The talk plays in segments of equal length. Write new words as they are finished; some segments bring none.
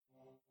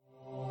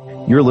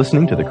You're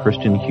listening to the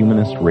Christian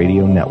Humanist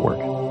Radio Network,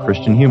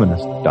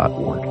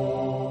 christianhumanist.org.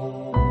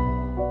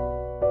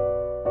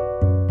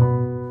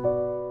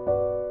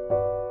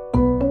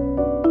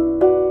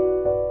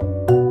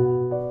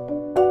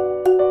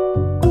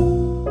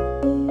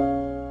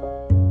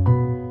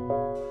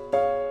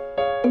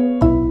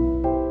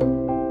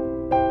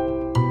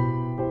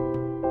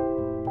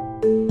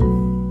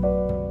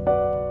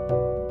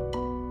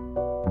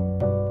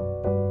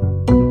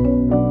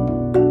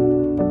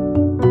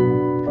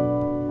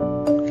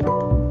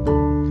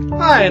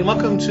 Hi, and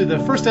welcome to the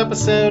first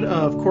episode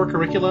of Core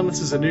Curriculum.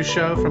 This is a new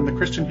show from the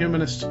Christian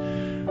Humanist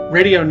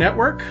Radio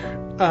Network.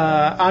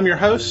 I'm your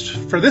host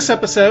for this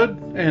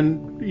episode,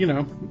 and,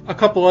 a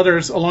couple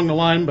others along the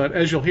line, but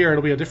as you'll hear,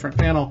 it'll be a different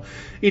panel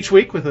each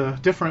week with a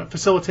different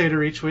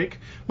facilitator each week.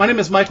 My name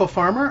is Michael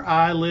Farmer.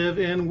 I live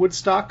in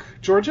Woodstock,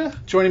 Georgia.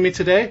 Joining me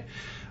today,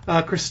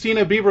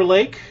 Christina Bieber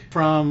Lake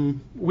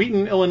from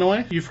Wheaton,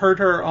 Illinois. You've heard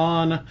her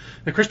on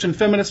the Christian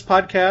Feminist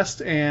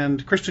podcast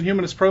and Christian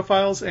Humanist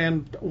Profiles,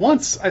 and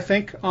once, I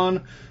think,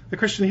 on the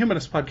Christian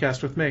Humanist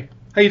podcast with me.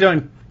 How you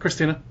doing,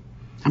 Christina?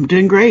 I'm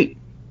doing great.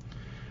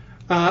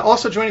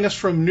 Also joining us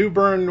from New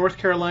Bern, North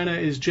Carolina,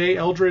 is Jay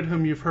Eldred,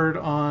 whom you've heard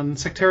on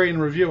Sectarian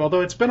Review,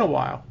 although it's been a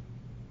while.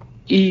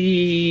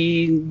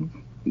 Maybe.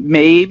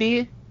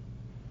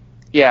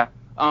 Yeah.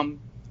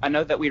 I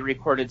know that we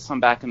recorded some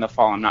back in the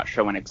fall. I'm not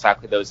sure when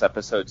exactly those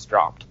episodes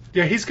dropped.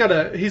 Yeah, he's got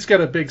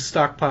a big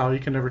stockpile. You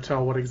can never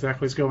tell what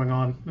exactly is going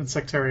on in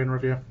Sectarian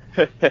Review.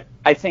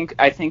 I think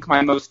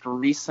my most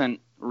recent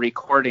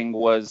recording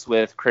was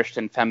with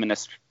Christian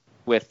Feminist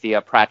with the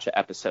Pratchett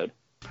episode.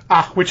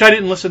 Which I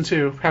didn't listen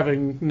to,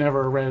 having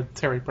never read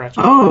Terry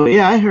Pratchett. Oh,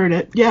 yeah, I heard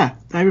it. Yeah,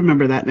 I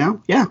remember that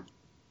now. Yeah.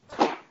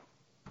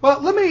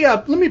 Well, let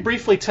me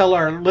briefly tell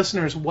our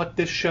listeners what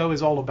this show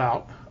is all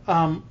about.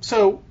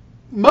 So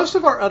most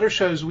of our other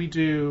shows we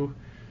do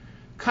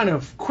kind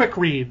of quick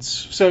reads.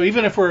 So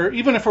even if we're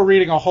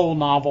reading a whole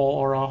novel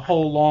or a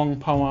whole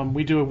long poem,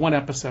 we do one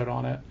episode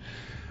on it.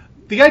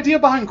 The idea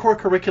behind Core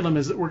Curriculum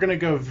is that we're going to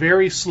go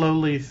very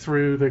slowly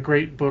through the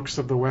great books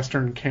of the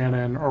Western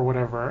canon or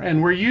whatever,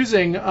 and we're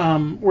using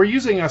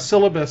a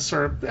syllabus,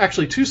 or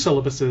actually two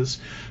syllabuses,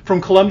 from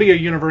Columbia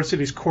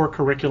University's Core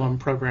Curriculum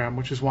program,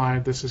 which is why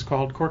this is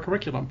called Core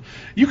Curriculum.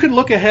 You can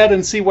look ahead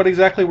and see what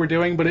exactly we're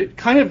doing, but it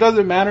kind of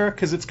doesn't matter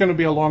because it's going to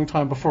be a long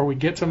time before we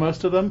get to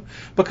most of them,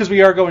 because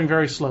we are going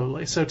very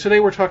slowly. So today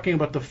we're talking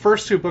about the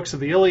first two books of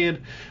the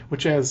Iliad,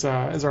 which, as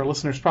our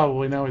listeners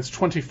probably know, is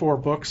 24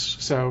 books.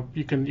 So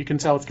you can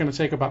tell it's going to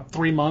take about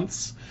 3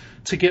 months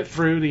to get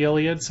through the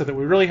Iliad, so that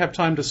we really have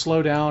time to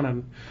slow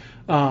down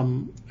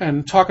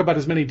and talk about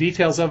as many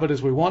details of it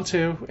as we want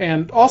to.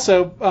 And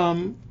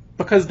also,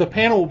 because the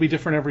panel will be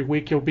different every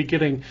week, you'll be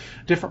getting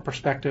different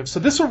perspectives. So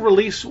this will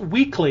release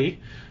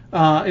weekly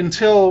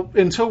until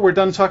we're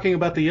done talking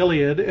about the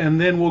Iliad, and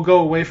then we'll go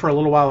away for a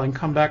little while and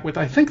come back with,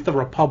 I think, The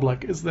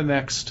Republic is the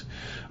next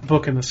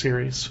book in the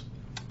series.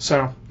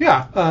 So,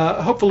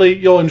 yeah, hopefully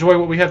you'll enjoy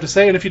what we have to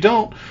say. And if you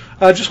don't,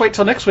 just wait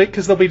till next week,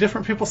 because there'll be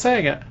different people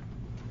saying it.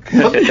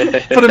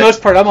 For the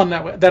most part, I'm on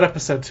that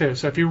episode, too.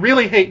 So if you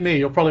really hate me,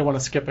 you'll probably want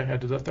to skip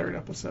ahead to the third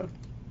episode.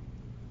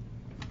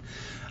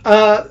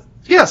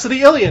 So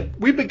the Iliad.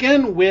 We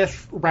begin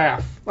with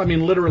wrath. I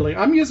mean, literally.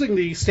 I'm using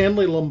the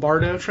Stanley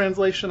Lombardo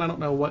translation. I don't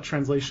know what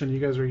translation you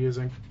guys are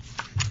using.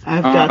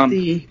 I've got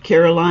the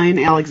Caroline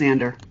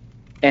Alexander.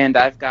 And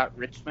I've got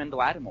Richmond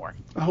Lattimore.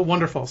 Oh,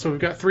 wonderful! So we've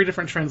got three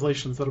different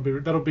translations.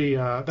 That'll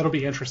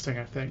be interesting,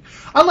 I think.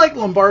 I like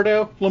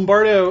Lombardo.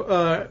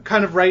 Lombardo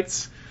kind of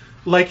writes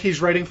like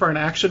he's writing for an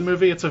action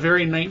movie. It's a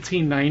very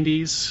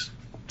 1990s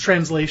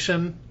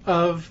translation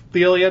of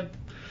the Iliad.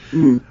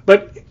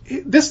 But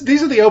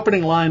these are the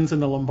opening lines in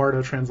the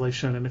Lombardo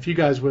translation, and if you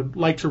guys would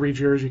like to read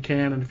yours, you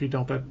can, and if you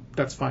don't,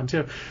 that's fine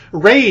too.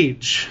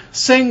 Rage,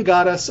 sing,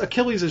 goddess,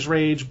 Achilles'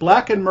 rage,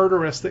 black and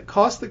murderous, that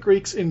cost the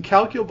Greeks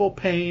incalculable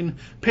pain,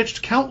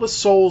 pitched countless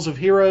souls of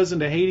heroes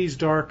into Hades'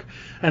 dark,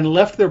 and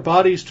left their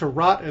bodies to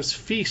rot as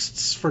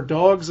feasts for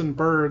dogs and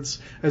birds,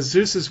 as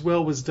Zeus's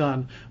will was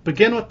done.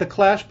 Begin with the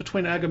clash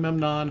between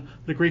Agamemnon,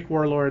 the Greek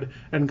warlord,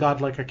 and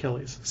godlike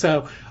Achilles.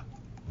 So,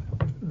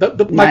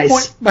 my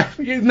point,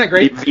 isn't that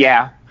great?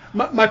 Yeah.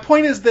 My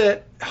point is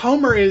that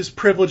Homer is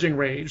privileging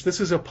rage.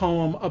 This is a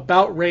poem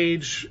about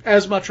rage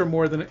as much or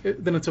more than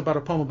it's about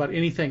a poem about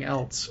anything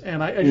else.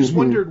 And I just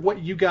wondered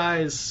what you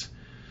guys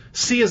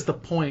see as the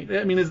point.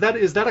 I mean, is that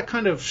a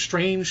kind of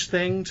strange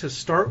thing to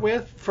start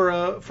with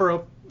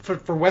for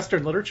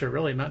Western literature,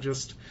 really, not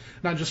just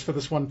for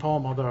this one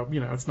poem, although,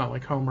 it's not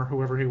like Homer,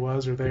 whoever he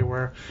was or they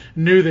were,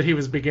 knew that he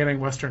was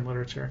beginning Western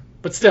literature.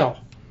 But still.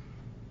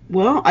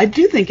 Well, I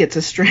do think it's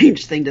a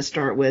strange thing to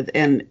start with,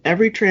 and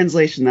every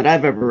translation that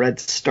I've ever read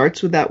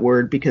starts with that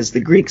word because the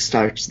Greek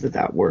starts with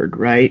that word,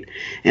 right?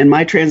 And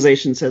my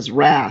translation says,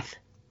 wrath,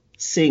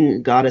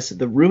 sing, goddess of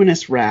the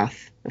ruinous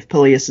wrath of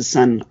Peleus'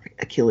 son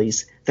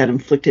Achilles, that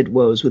inflicted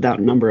woes without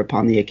number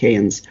upon the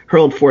Achaeans,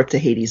 hurled forth to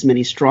Hades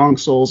many strong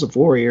souls of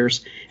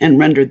warriors, and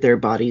rendered their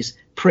bodies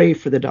prey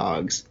for the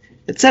dogs,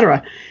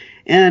 etc.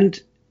 And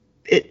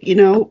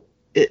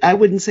I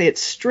wouldn't say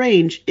it's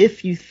strange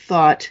if you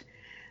thought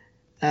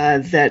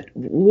that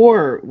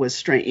war was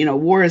strange. You know,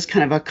 war is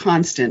kind of a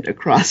constant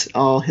across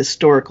all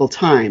historical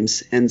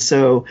times, and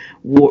so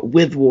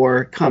with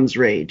war comes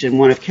rage. And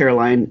one of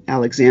Caroline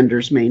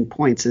Alexander's main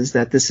points is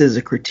that this is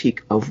a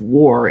critique of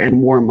war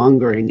and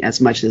warmongering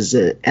as much as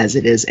it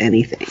is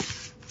anything.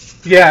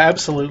 Yeah,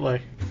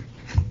 absolutely.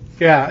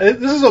 Yeah,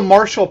 this is a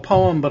martial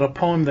poem, but a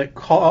poem that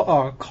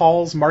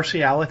calls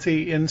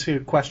martiality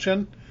into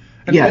question.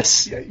 And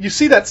yes. You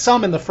see that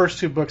some in the first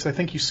two books. I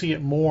think you see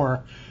it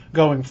more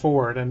going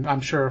forward, and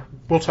I'm sure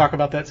we'll talk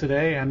about that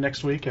today and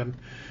next week and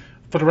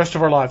for the rest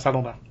of our lives. I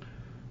don't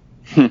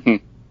know.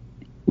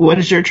 What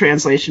does your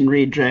translation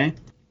read, Jay?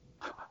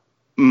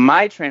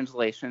 My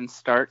translation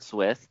starts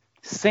with,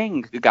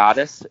 "Sing,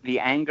 goddess, the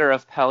anger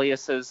of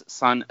Peleus'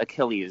 son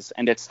Achilles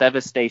and its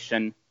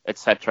devastation,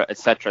 etc.,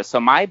 etc." So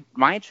my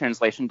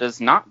translation does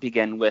not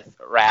begin with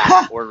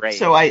wrath or rage.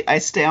 So I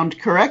stand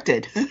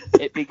corrected.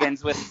 It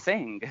begins with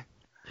sing.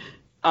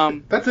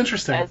 That's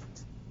interesting.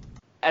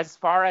 As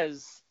far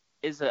as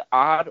is it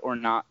odd or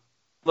not,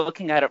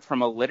 looking at it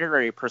from a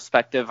literary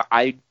perspective,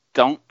 I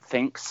don't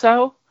think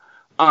so.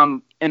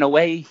 In a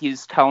way,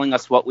 he's telling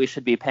us what we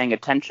should be paying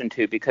attention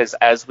to, because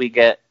as we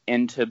get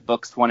into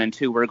books 1 and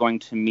 2, we're going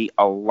to meet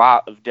a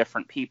lot of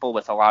different people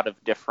with a lot of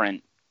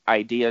different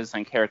ideas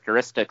and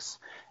characteristics,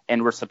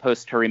 and we're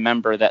supposed to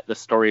remember that the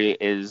story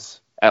is,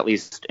 at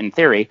least in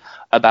theory,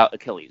 about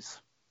Achilles.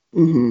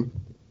 Mm-hmm.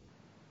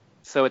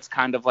 So it's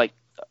kind of like,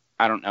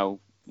 I don't know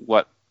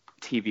what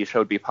TV show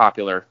would be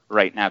popular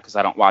right now because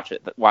I don't watch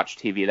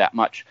TV that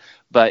much,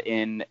 but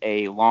in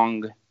a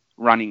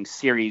long-running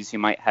series, you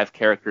might have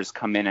characters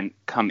come in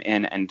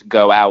and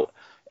go out,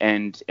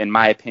 and in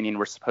my opinion,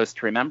 we're supposed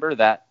to remember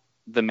that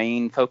the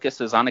main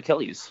focus is on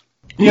Achilles.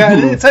 Yeah,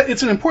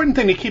 it's an important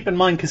thing to keep in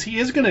mind because he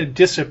is going to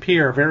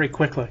disappear very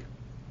quickly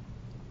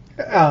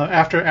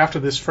after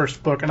this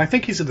first book, and I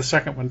think he's in the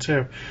second one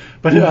too.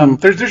 But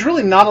there's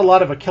really not a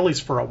lot of Achilles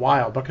for a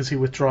while because he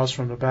withdraws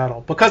from the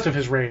battle because of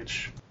his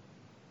rage.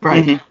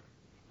 Right.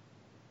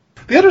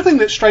 Mm-hmm. The other thing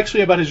that strikes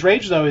me about his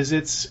rage, though, is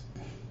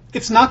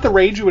it's not the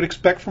rage you would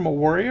expect from a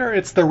warrior.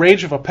 It's the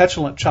rage of a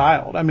petulant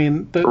child. I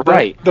mean,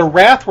 the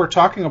wrath we're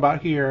talking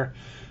about here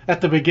at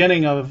the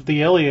beginning of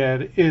the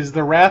Iliad is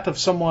the wrath of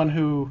someone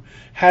who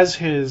has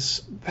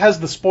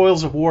the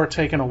spoils of war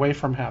taken away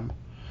from him.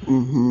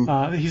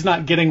 Mm-hmm. He's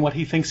not getting what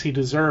he thinks he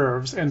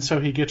deserves, and so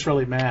he gets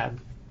really mad.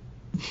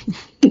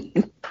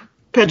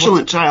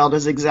 Petulant child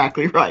is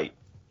exactly right.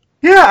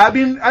 Yeah, I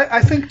mean,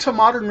 I think to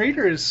modern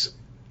readers,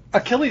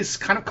 Achilles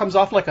kind of comes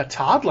off like a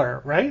toddler,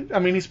 right? I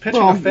mean, he's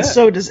pitching a fit.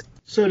 So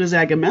does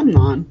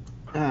Agamemnon,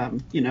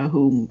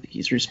 whom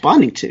he's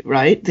responding to,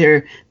 right?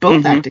 They're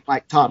both acting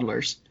like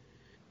toddlers.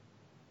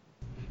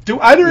 Do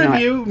either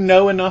of you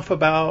know enough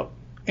about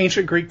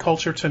ancient Greek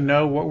culture to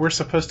know what we're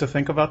supposed to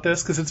think about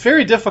this? Because it's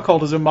very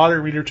difficult as a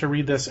modern reader to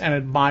read this and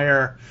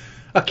admire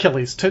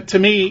Achilles. To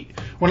me,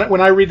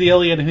 when I read the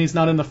Iliad and he's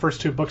not in the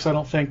first two books, I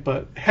don't think,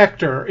 but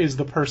Hector is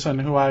the person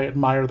who I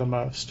admire the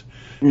most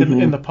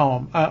in the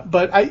poem.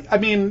 But I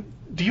mean,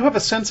 do you have a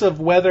sense of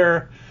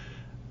whether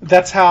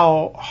that's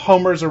how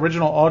Homer's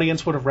original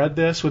audience would have read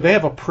this? Would they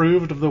have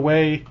approved of the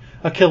way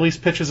Achilles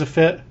pitches a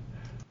fit?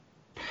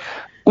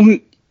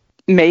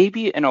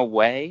 Maybe in a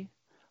way.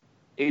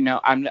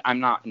 I'm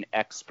not an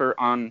expert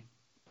on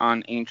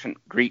ancient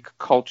Greek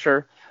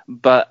culture,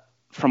 but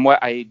from what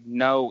I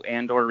know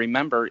and or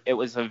remember, it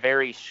was a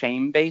very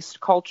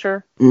shame-based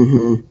culture.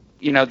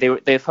 Mm-hmm.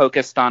 They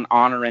focused on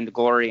honor and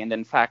glory, and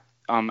in fact,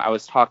 I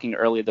was talking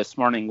earlier this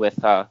morning with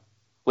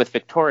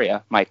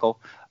Victoria, Michael,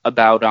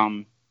 about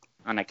and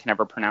I can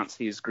never pronounce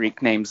these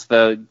Greek names,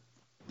 the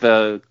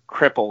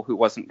cripple who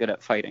wasn't good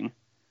at fighting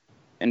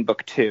in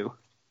book 2.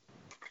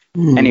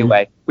 Mm-hmm.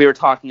 Anyway, we were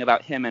talking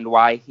about him and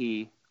why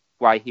he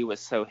was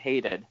so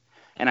hated.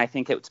 And I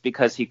think it's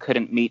because he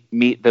couldn't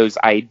meet those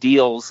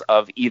ideals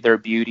of either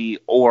beauty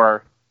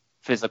or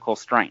physical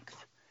strength.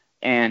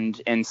 And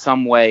in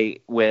some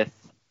way, with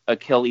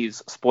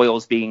Achilles'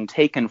 spoils being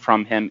taken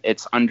from him,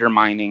 it's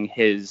undermining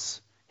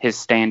his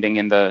standing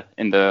in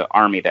the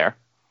army there.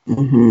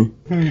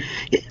 Mm-hmm.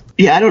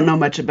 Yeah, I don't know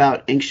much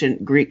about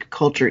ancient Greek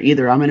culture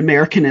either. I'm an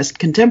Americanist,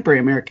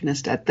 contemporary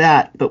Americanist at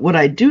that. But what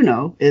I do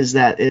know is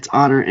that it's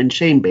honor and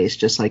shame based,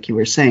 just like you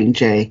were saying,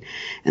 Jay.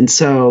 And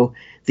so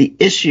the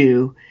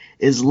issue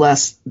is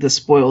less the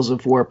spoils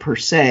of war per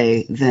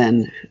se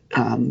than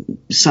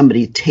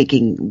somebody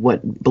taking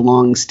what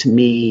belongs to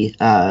me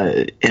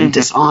and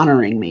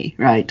dishonoring me,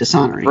 right?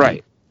 Dishonoring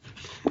me.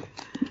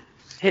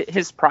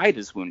 His pride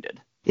is wounded.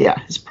 Yeah,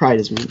 his pride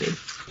is wounded.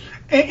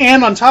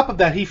 And on top of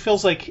that, he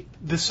feels like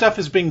the stuff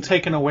is being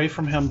taken away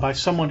from him by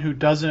someone who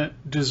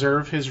doesn't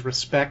deserve his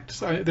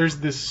respect. There's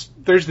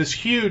this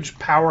huge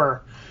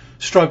power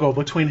struggle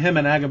between him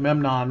and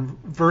Agamemnon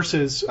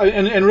versus,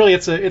 and really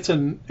it's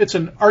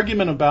an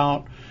argument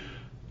about,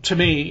 to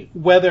me,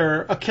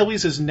 whether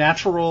Achilles'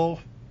 natural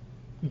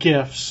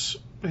gifts,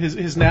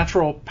 his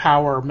natural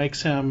power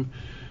makes him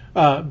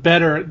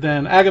better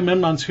than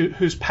Agamemnon's,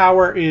 whose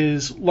power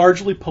is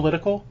largely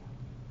political.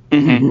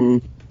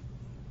 Mm-hmm.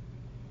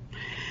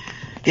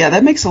 Yeah,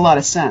 that makes a lot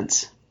of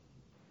sense.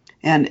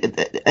 And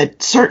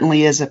it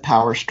certainly is a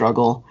power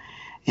struggle.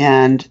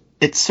 And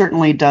it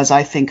certainly does,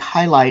 I think,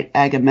 highlight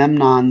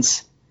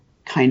Agamemnon's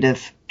kind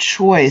of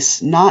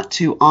choice not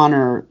to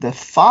honor the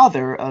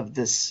father of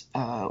this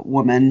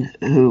woman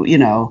who,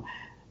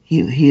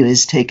 he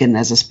is taken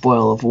as a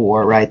spoil of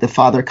war, right? The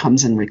father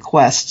comes and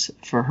requests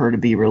for her to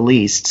be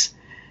released,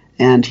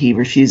 and he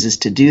refuses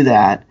to do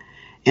that.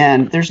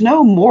 And there's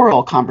no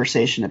moral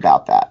conversation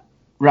about that,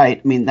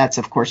 right? I mean, that's,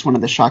 of course, one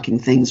of the shocking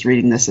things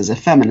reading this as a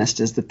feminist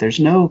is that there's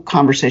no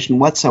conversation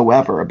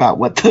whatsoever about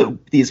what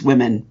these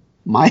women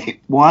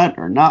might want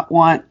or not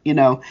want.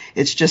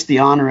 It's just the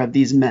honor of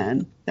these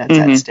men that's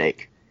at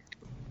stake.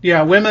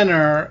 Yeah, women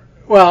are...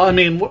 Well, I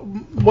mean,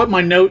 what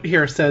my note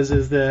here says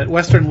is that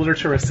Western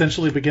literature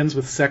essentially begins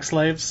with sex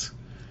slaves.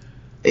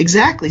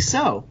 Exactly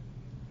so.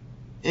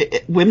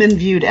 Women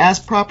viewed as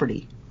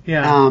property,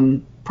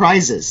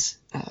 prizes,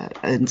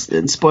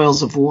 and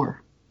spoils of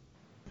war.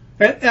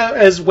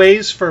 As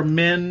ways for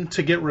men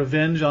to get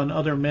revenge on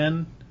other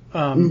men.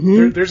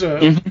 There's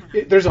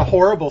a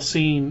horrible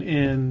scene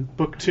in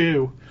Book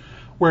 2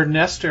 where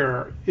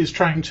Nestor is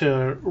trying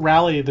to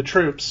rally the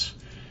troops.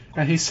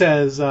 And he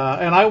says,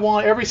 and I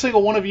want every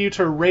single one of you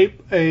to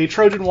rape a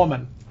Trojan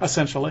woman,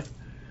 essentially.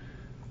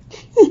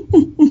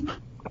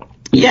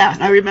 Yeah,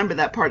 I remember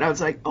that part. I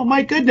was like, oh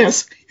my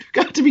goodness, you've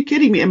got to be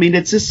kidding me. I mean,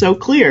 it's just so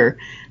clear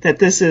that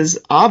this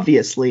is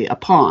obviously a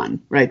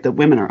pawn, right? The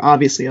women are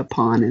obviously a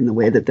pawn in the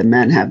way that the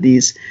men have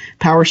these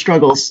power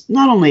struggles,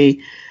 not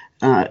only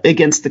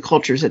against the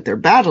cultures that they're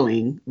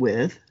battling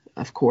with,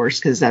 of course,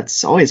 because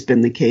that's always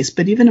been the case,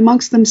 but even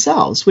amongst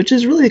themselves, which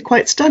is really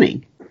quite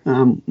stunning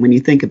when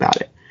you think about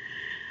it.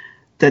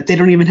 That they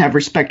don't even have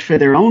respect for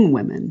their own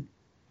women.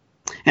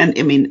 And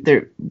I mean,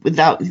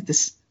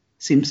 this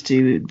seems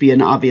to be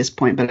an obvious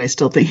point, but I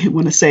still think I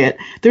want to say it.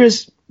 There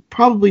is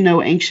probably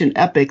no ancient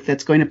epic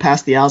that's going to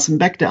pass the Alison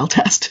Bechdel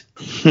test.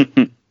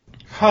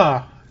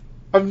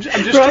 I'm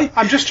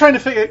just trying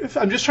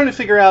to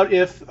figure out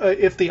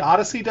if the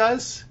Odyssey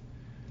does.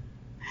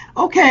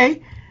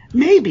 Okay,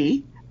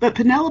 maybe, but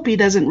Penelope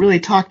doesn't really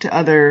talk to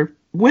other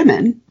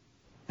women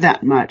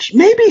that much.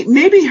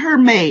 Maybe her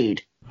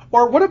maid.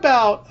 Or what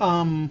about,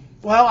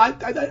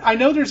 I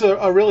know there's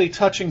a really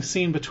touching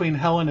scene between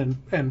Helen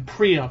and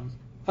Priam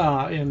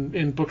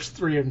in books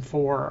 3 and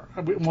 4,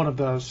 one of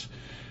those.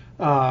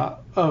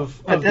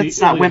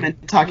 That's not women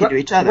talking to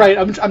each other. Right,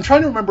 I'm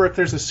trying to remember if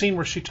there's a scene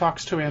where she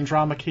talks to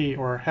Andromache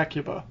or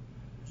Hecuba.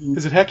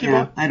 Is it Hecuba?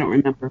 Yeah, I don't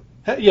remember.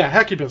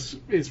 Hecuba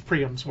is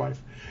Priam's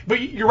wife. But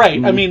you're right.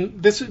 Mm-hmm. I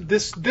mean,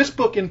 this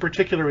book in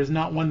particular is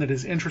not one that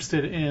is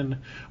interested in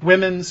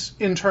women's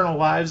internal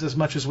lives as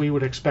much as we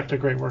would expect a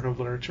great work of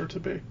literature to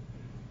be.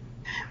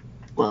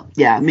 Well,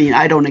 yeah, I mean,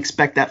 I don't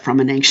expect that from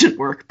an ancient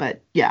work,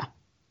 but yeah.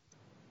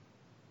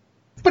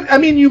 But I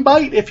mean, you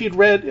might if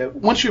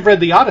once you've read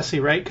the Odyssey,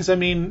 right? Because I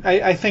mean,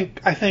 I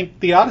think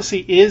the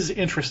Odyssey is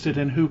interested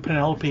in who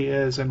Penelope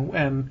is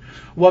and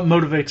what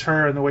motivates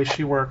her and the way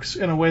she works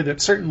in a way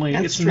that certainly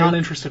it's not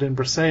interested in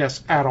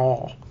Briseis at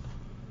all.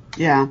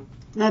 Yeah,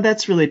 no,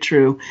 that's really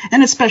true,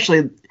 and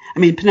especially, I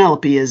mean,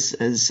 Penelope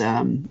is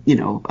a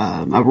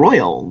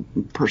royal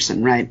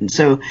person, right? And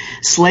so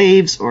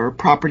slaves or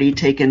property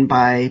taken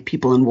by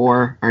people in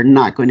war are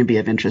not going to be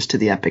of interest to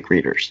the epic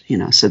readers,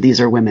 So these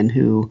are women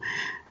who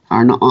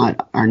are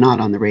not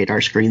on the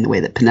radar screen the way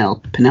that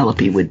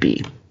Penelope would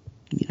be,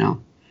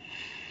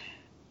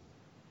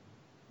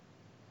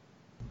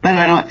 But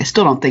I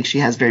still don't think she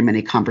has very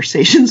many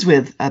conversations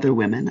with other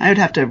women. I would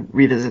have to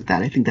revisit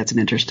that. I think that's an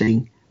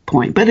interesting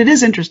point. But it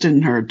is interested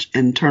in her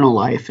internal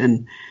life,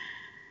 and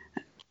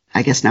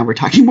I guess now we're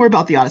talking more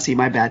about the Odyssey.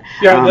 My bad.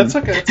 Yeah, that's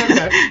okay. It's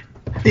okay.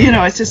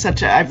 It's just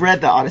I've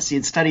read the Odyssey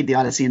and studied the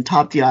Odyssey and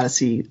taught the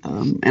Odyssey,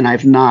 and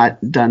I've not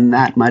done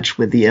that much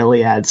with the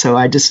Iliad. So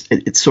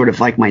it's sort of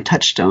like my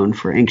touchstone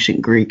for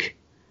ancient Greek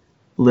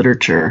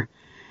literature.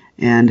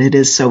 And it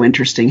is so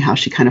interesting how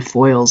she kind of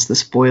foils the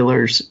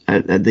spoilers,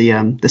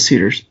 the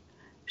suitors.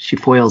 She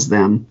foils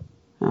them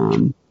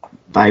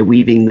by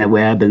weaving the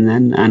web and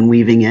then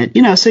unweaving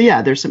it. So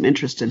yeah, there's some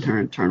interest in her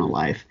internal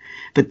life.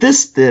 But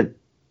the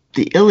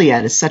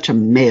Iliad is such a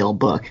male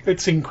book.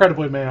 It's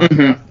incredibly male.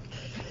 Mm-hmm.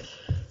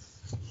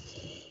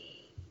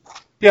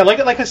 Yeah,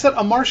 like I said,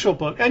 a martial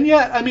book. And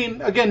yet, I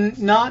mean, again,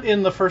 not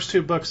in the first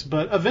 2 books,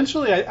 but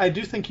eventually I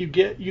do think you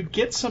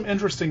get some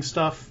interesting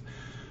stuff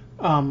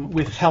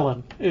with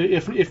Helen,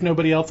 if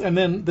nobody else. And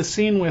then the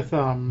scene with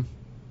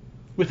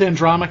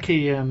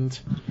Andromache and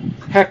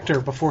Hector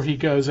before he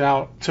goes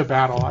out to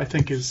battle, I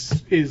think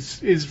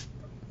is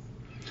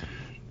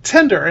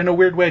tender in a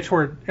weird way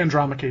toward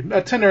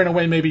Andromache. Tender in a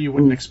way maybe you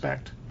wouldn't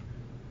expect.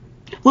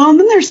 Well, and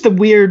then there's the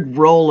weird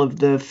role of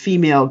the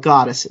female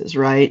goddesses,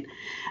 right?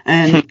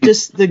 And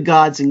just the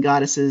gods and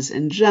goddesses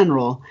in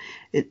general.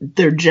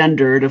 They're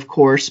gendered, of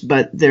course,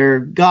 but they're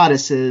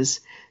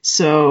goddesses.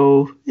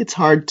 So it's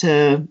hard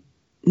to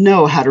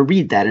know how to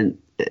read that. And,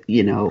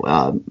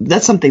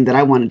 that's something that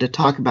I wanted to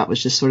talk about,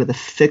 was just sort of the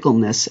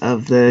fickleness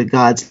of the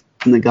gods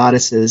and the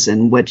goddesses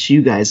and what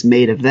you guys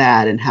made of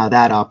that and how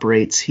that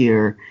operates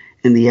here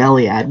in the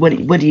Iliad.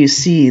 What do you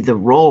see the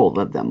role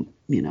of them?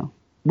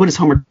 What is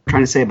Homer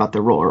trying to say about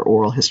their role, or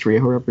oral history,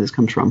 or wherever this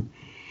comes from?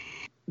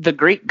 The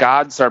Greek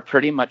gods are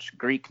pretty much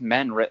Greek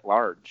men writ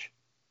large.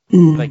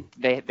 Like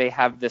they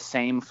have the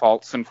same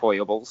faults and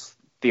foibles.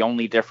 The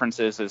only difference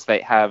is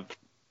they have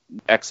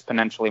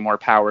exponentially more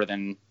power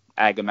than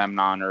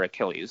Agamemnon or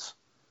Achilles.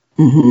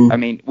 I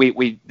mean,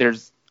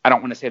 I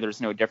don't want to say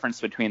there's no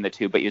difference between the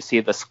two, but you see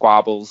the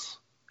squabbles,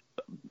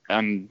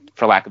 and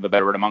for lack of a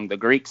better word, among the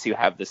Greeks, you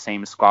have the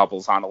same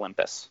squabbles on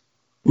Olympus.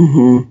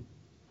 But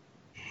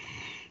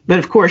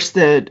of course,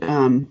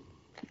 the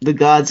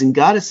gods and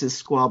goddesses'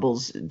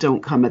 squabbles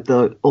don't come at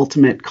the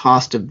ultimate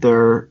cost of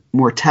their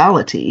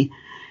mortality,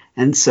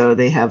 and so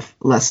they have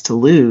less to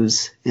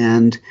lose.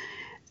 And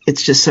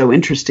it's just so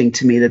interesting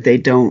to me that they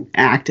don't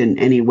act in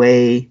any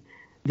way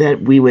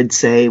that we would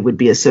say would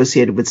be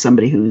associated with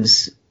somebody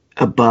who's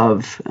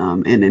above,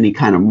 in any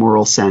kind of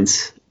moral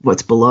sense,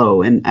 what's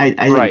below. And I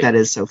think that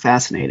is so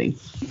fascinating.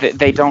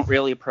 They don't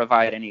really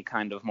provide any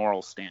kind of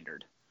moral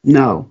standard.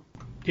 No.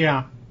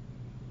 Yeah.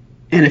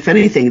 And if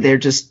anything, they're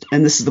just,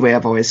 and this is the way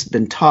I've always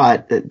been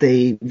taught, that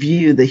they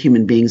view the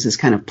human beings as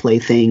kind of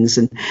playthings.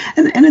 And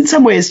in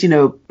some ways,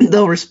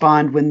 they'll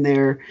respond when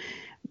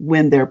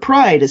their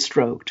pride is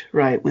stroked,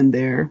 right? When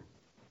they're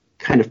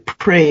kind of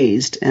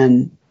praised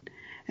and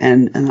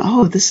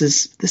oh, this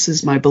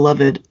is my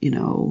beloved,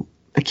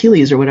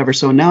 Achilles or whatever.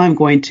 So now I'm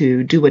going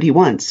to do what he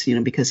wants,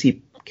 because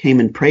he came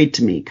and prayed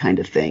to me, kind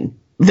of thing.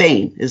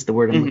 Vain is the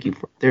word I'm looking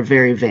for. They're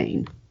very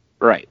vain.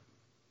 Right.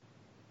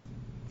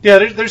 Yeah,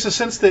 there's a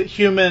sense that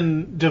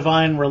human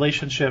divine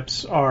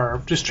relationships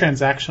are just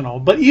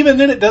transactional, but even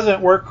then it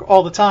doesn't work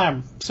all the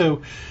time.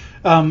 So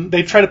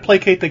they try to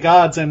placate the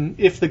gods, and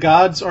if the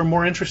gods are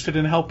more interested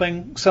in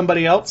helping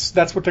somebody else,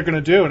 that's what they're going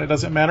to do, and it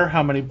doesn't matter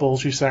how many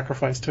bulls you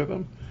sacrifice to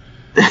them.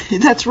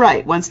 That's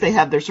right. Once they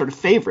have their sort of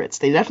favorites,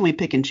 they definitely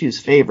pick and choose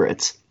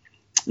favorites,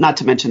 not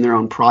to mention their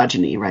own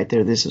progeny, right?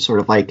 There's a sort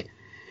of like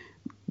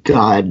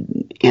god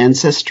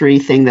ancestry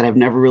thing that I've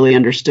never really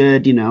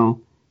understood,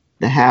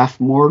 the half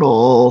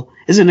mortal.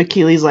 Isn't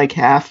Achilles like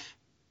half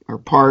or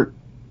part?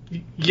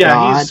 Yeah,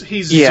 god?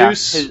 he's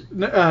Zeus.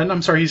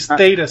 I'm sorry, he's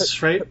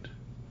Thetis, right?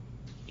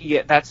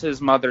 Yeah, that's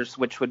his mother's,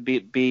 which would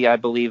be I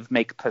believe,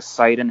 make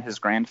Poseidon his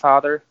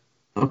grandfather.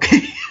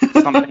 Okay.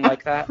 Something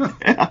like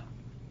that.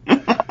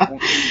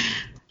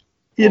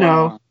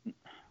 Yeah.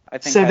 I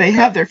think so they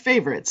have their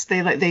favorites.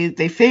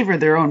 They favor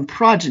their own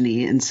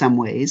progeny in some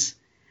ways,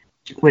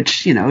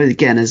 which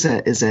again is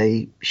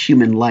a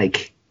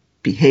human-like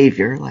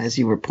behavior, as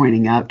you were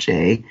pointing out,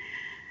 Jay.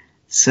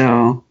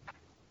 So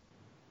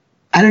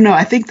I don't know.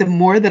 I think the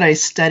more that I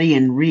study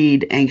and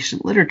read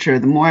ancient literature,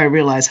 the more I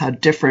realize how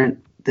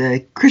different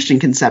the Christian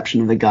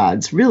conception of the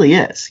gods really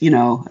is.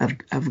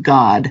 Of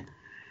God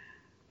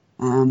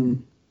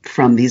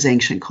from these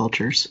ancient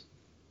cultures.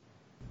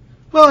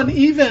 Well, and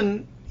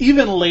even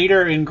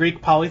later in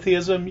Greek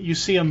polytheism, you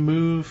see a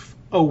move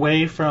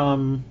away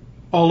from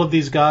all of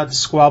these gods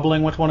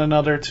squabbling with one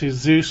another to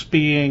Zeus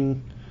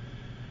being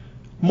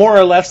more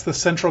or less the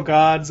central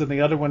gods and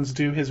the other ones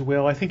do his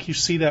will. I think you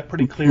see that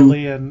pretty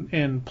clearly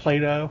in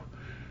Plato.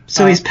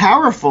 So he's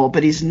powerful,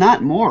 but he's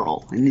not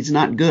moral and he's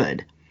not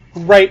good.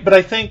 Right, but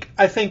I think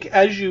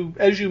as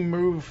you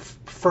move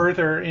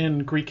further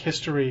in Greek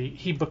history,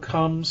 he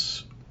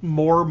becomes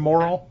more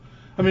moral.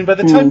 I mean, by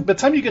the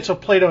time you get to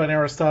Plato and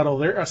Aristotle,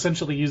 they're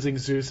essentially using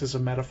Zeus as a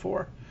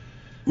metaphor.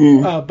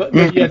 But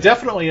yeah,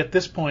 definitely at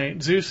this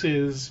point, Zeus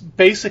is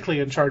basically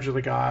in charge of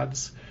the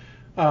gods,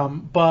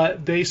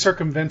 but they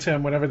circumvent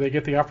him whenever they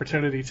get the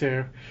opportunity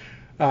to,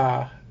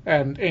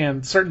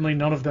 and certainly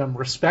none of them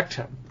respect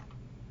him.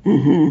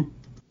 Mm-hmm.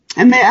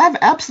 And they have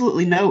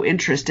absolutely no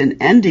interest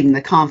in ending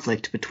the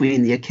conflict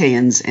between the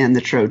Achaeans and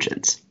the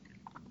Trojans.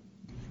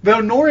 Though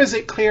nor is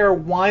it clear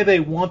why they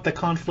want the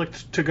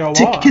conflict to go on.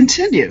 To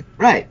continue,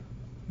 right.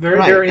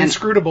 They're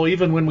inscrutable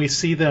even when we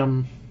see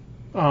them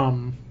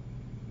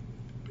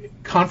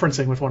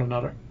conferencing with one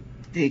another.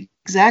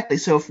 Exactly.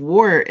 So if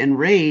war and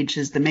rage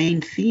is the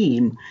main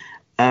theme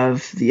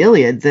of the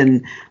Iliad,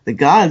 then the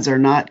gods are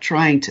not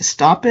trying to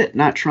stop it,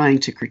 not trying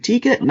to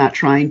critique it, not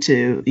trying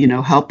to,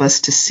 help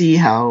us to see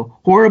how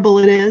horrible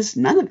it is.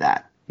 None of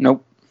that.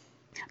 Nope.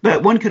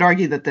 But one could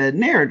argue that the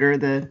narrator,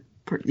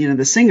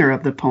 the singer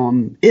of the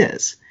poem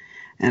is.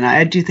 And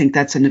I do think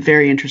that's a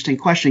very interesting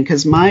question,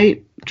 because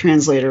my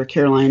translator,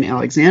 Caroline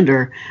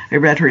Alexander, I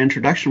read her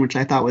introduction, which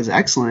I thought was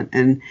excellent,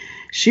 and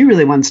she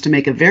really wants to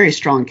make a very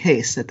strong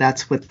case that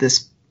that's what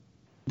this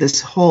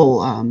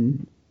whole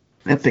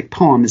epic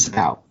poem is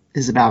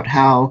about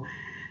how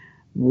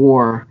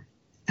war,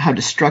 how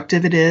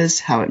destructive it is,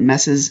 how it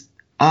messes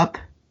up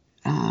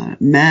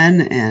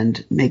men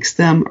and makes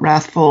them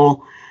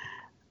wrathful.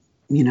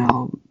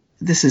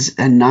 This is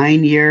a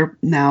 9-year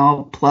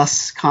now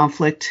plus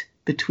conflict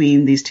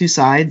between these two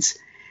sides.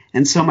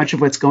 And so much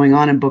of what's going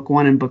on in book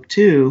 1 and book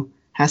 2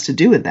 has to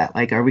do with that.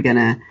 Like, are we going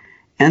to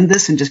end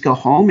this and just go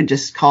home and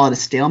just call it a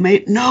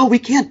stalemate? No, we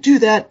can't do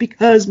that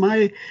because,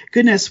 my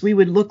goodness, we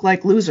would look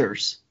like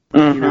losers.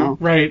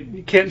 Right.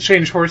 You can't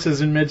change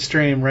horses in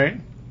midstream, right?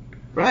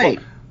 Right.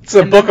 It's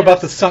a book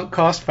about the sunk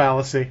cost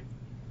fallacy.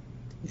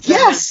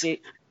 Yes.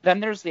 Then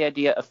there's the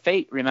idea of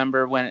fate.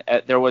 Remember when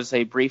there was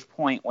a brief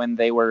point when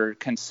they were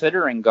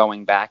considering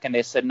going back, and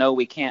they said, "No,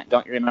 we can't."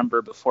 Don't you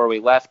remember? Before we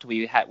left,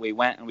 we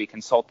went and we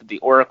consulted the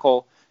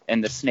oracle,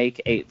 and the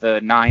snake ate the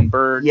 9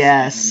 birds.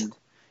 Yes,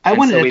 I and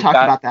wanted so to talk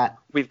about that.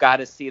 We've got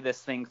to see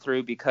this thing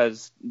through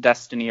because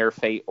destiny or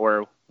fate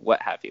or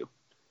what have you.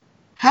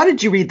 How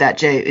did you read that,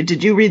 Jay?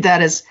 Did you read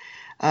that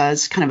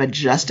as kind of a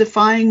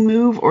justifying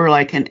move, or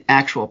like an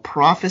actual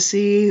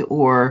prophecy,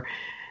 or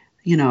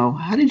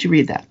how did you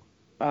read that?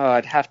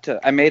 I'd have to.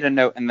 I made a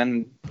note and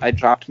then I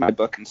dropped my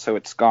book, and so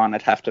it's gone.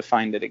 I'd have to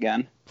find it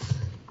again.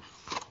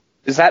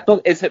 Is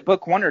it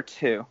book 1 or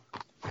 2?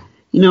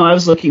 I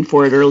was looking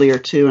for it earlier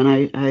too,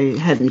 and I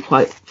hadn't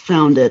quite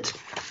found it.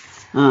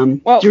 Do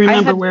you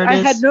remember where it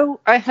is?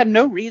 I had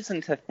no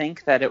reason to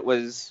think that it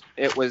was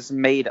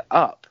made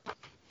up.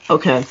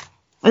 Okay,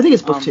 I think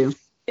it's book 2.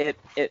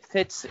 It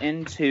fits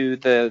into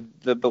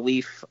the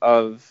belief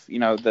of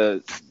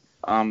if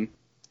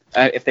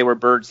they were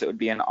birds, it would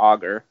be an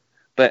augur.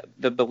 But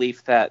the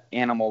belief that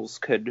animals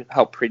could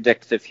help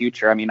predict the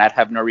future, I mean, I'd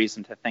have no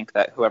reason to think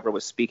that whoever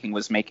was speaking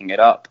was making it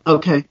up.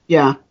 Okay,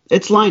 yeah.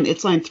 It's line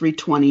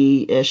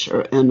 320-ish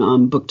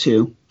in book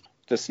 2.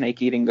 The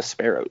snake eating the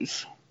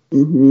sparrows.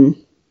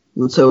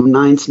 Mm-hmm. So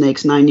 9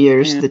 snakes, 9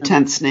 years. Yeah. The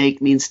 10th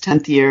snake means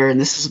 10th year, and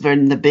this is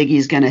when the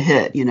biggie's going to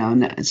hit,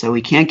 and so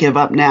we can't give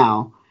up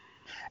now.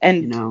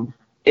 And,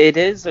 it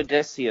is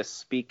Odysseus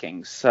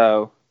speaking,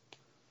 so...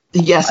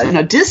 Yes, and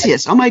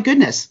Odysseus, oh my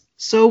goodness.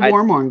 So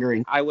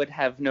warmongering. I would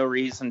have no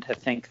reason to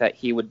think that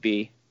he would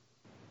be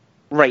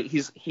right.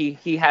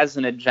 He has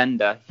an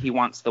agenda. He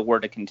wants the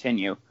war to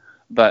continue.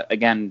 But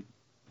again,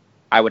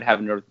 I would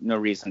have no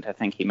reason to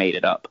think he made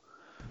it up.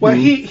 Well,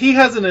 he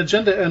has an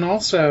agenda, and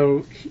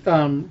also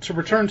to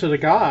return to the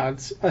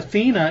gods,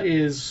 Athena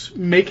is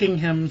making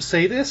him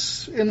say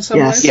this in some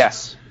ways.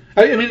 Yes.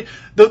 I mean,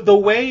 the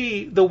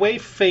way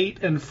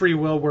fate and free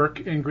will work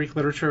in Greek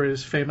literature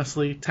is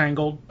famously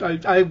tangled.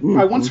 I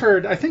once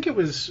heard, I think it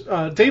was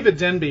David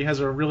Denby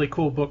has a really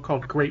cool book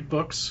called Great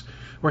Books,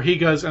 where he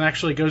goes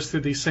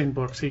through these same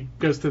books. He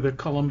goes through the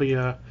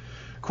Columbia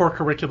core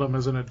curriculum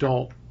as an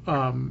adult.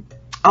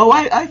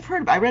 I've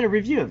heard. I read a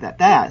review of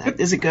that.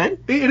 Is it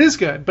good? It is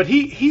good, but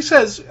he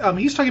says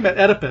he's talking about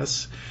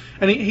Oedipus,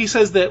 and he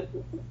says that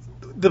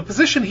the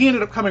position he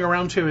ended up coming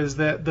around to is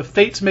that the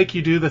fates make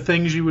you do the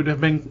things you would have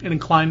been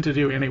inclined to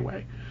do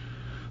anyway.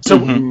 So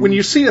when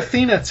you see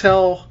Athena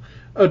tell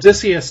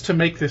Odysseus to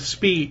make this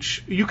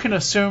speech, you can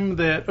assume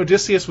that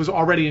Odysseus was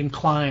already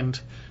inclined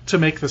to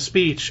make the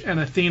speech, and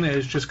Athena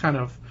is just kind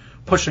of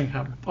pushing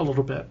him a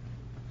little bit.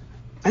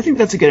 I think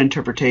that's a good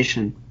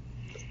interpretation,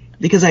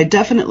 because I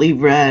definitely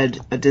read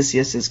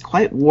Odysseus as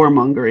quite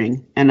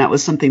warmongering, and that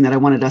was something that I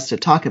wanted us to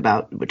talk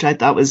about, which I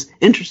thought was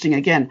interesting.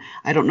 Again,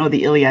 I don't know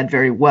the Iliad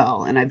very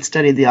well, and I've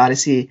studied the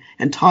Odyssey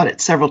and taught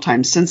it several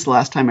times since the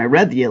last time I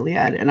read the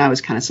Iliad, and I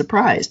was kind of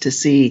surprised to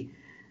see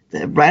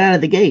that right out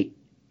of the gate,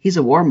 he's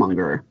a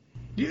warmonger.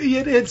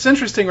 It's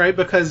interesting, right?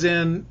 Because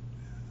in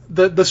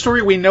the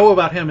story we know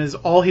about him is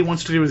all he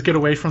wants to do is get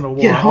away from the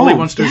war. All he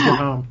wants to do is get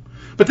home.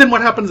 But then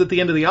what happens at the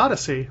end of the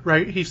Odyssey,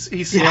 right? He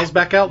sails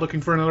back out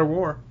looking for another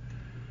war.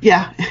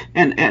 Yeah,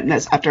 and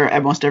that's after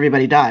almost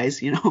everybody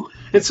dies, people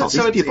get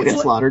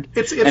slaughtered.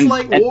 It's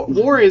like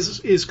war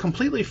is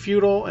completely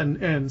futile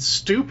and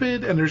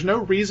stupid, and there's no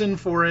reason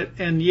for it,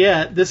 and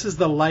yet this is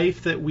the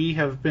life that we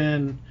have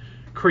been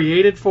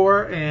created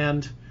for.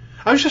 And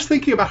I was just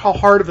thinking about how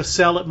hard of a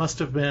sell it must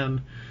have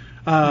been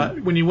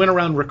when you went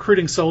around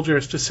recruiting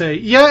soldiers to say,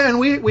 yeah, and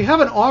we have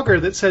an augur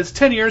that says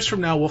 10 years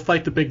from now we'll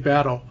fight the big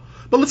battle,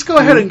 but let's go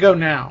ahead and go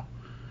now.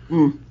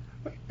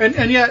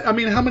 And yet, I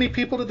mean, how many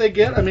people did they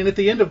get? I mean, at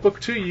the end of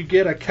book 2, you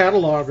get a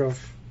catalog of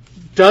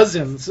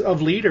dozens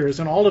of leaders,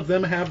 and all of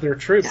them have their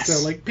troops.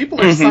 Yes. So, people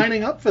are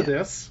signing up for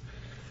this.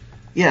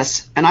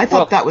 Yes, and I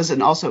thought that was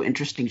an also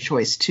interesting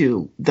choice,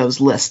 too, those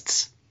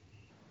lists.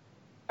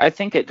 I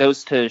think it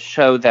goes to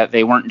show that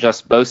they weren't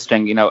just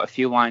boasting. A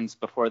few lines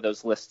before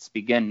those lists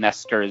begin,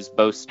 Nestor is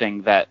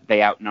boasting that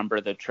they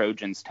outnumber the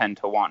Trojans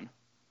 10-1.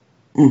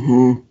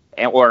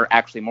 Or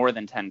actually more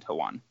than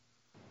 10-1.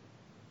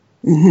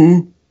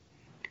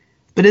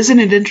 But isn't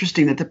it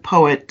interesting that the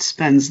poet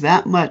spends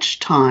that much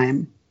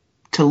time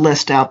to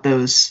list out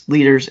those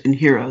leaders and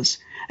heroes?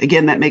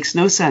 Again, that makes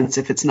no sense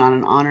if it's not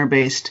an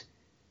honor-based,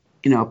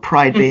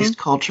 pride-based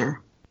culture.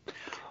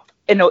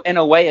 In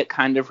a way, it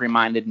kind of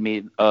reminded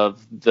me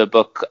of the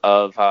book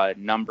of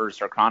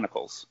Numbers or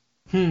Chronicles,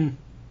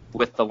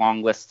 with the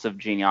long lists of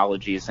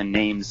genealogies and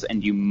names,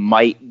 and you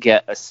might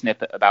get a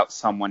snippet about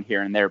someone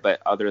here and there,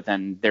 but other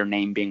than their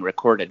name being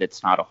recorded,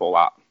 it's not a whole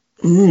lot.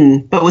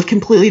 But with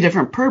completely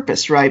different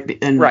purpose, right?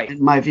 In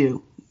my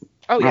view.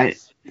 Oh, right?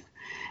 Yes.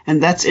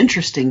 And that's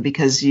interesting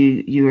because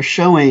you are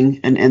showing,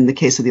 and in the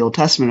case of the Old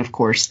Testament, of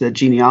course, the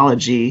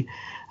genealogy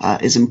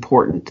is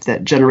important,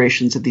 that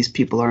generations of these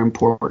people are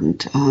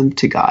important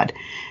to God.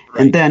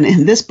 Right. And then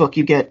in this book,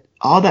 you get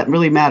all that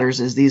really matters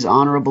is these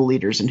honorable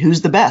leaders and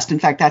who's the best. In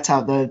fact, that's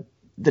how the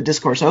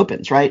discourse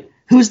opens, right?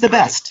 Who's the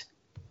best?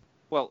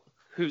 Well,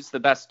 who's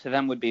the best to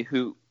them would be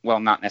who, well,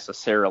 not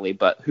necessarily,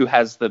 but who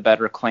has the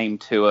better claim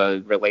to a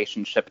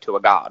relationship to a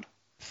god.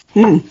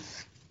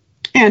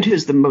 And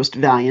who's the most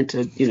valiant,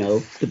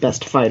 the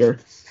best fighter.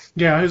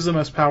 Yeah, who's the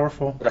most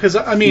powerful? Because,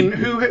 I mean,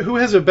 who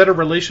has a better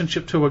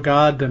relationship to a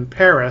god than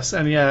Paris?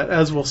 And yet,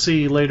 as we'll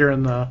see later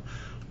in the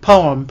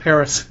poem,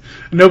 Paris,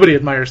 nobody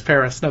admires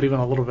Paris, not even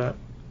a little bit.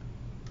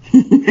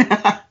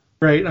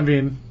 Right? I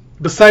mean,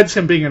 besides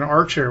him being an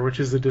archer,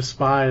 which is a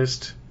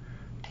despised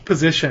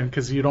position,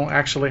 because you don't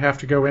actually have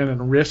to go in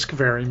and risk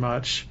very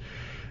much,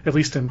 at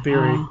least in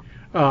theory.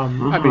 I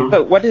mean,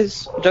 but what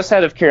is, just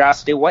out of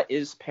curiosity, what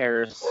is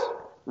Paris'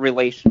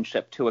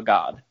 relationship to a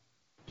god?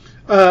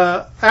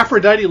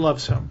 Aphrodite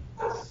loves him.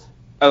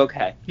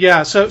 Okay.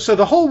 Yeah, so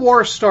the whole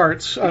war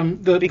starts.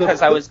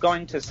 Because I was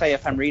going to say,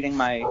 if I'm reading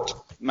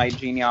my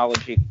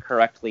genealogy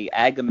correctly,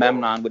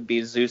 Agamemnon would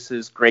be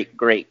Zeus's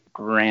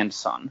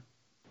great-great-grandson.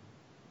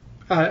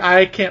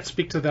 I can't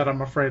speak to that,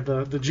 I'm afraid.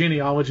 The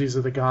genealogies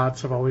of the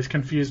gods have always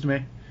confused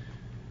me.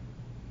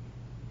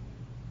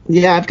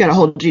 Yeah, I've got a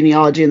whole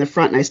genealogy in the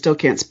front, and I still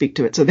can't speak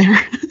to it, so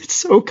it's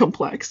so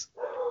complex.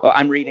 Well,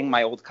 I'm reading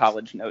my old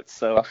college notes,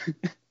 so...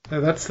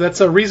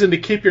 That's a reason to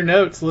keep your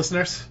notes,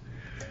 listeners.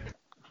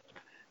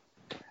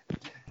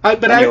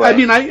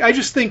 Anyway. I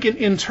just think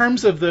in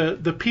terms of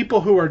the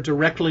people who are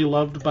directly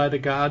loved by the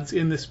gods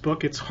in this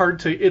book, it's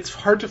hard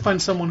to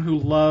find someone who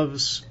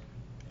loves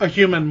a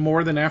human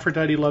more than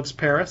Aphrodite loves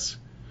Paris.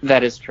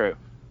 That is true.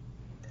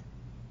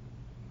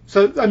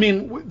 So, I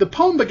mean, the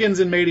poem begins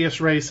in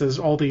Medias Res as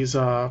all these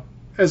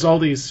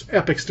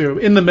epics do,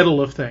 in the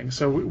middle of things.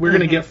 So we're going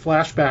to get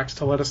flashbacks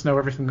to let us know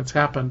everything that's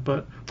happened. But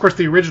of course,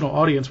 the original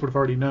audience would have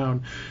already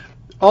known.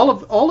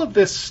 All of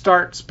this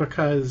starts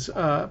because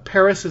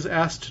Paris is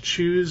asked to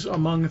choose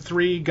among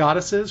 3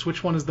 goddesses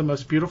which one is the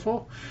most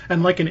beautiful,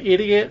 and like an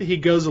idiot, he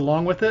goes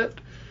along with it.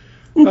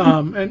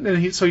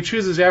 So he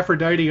chooses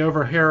Aphrodite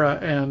over Hera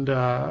and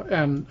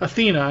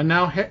Athena, and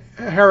now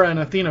Hera and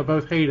Athena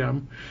both hate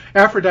him.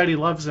 Aphrodite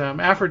loves him.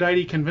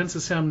 Aphrodite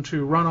convinces him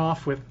to run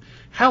off with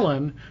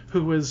Helen,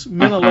 who was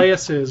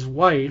Menelaus's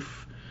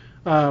wife,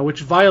 which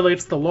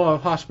violates the law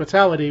of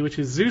hospitality, which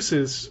is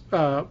Zeus's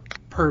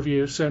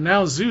purview. So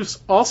now Zeus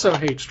also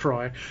hates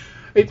Troy.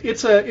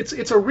 It's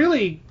a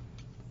really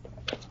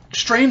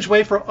strange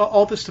way for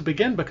all this to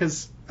begin,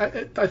 because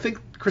I think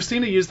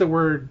Christina used the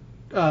word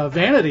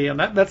vanity, and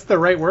that's the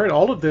right word.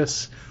 All of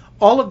this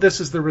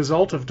is the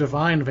result of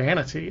divine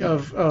vanity,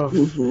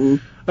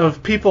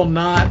 of people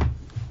not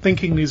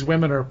thinking these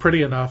women are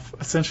pretty enough,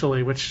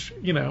 essentially. Which,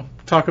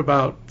 talk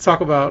about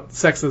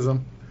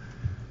sexism.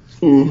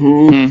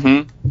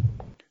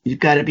 You've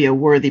got to be a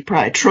worthy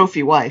prize,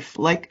 trophy wife.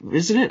 Like,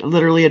 isn't it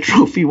literally a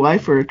trophy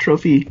wife or a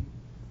trophy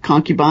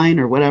concubine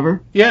or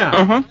whatever?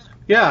 Yeah.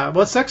 Yeah.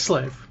 Well, sex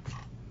slave.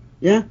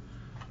 Yeah.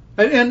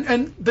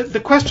 And the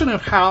question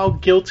of how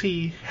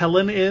guilty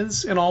Helen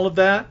is in all of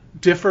that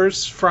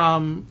differs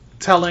from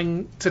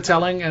telling to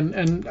telling,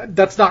 and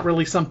that's not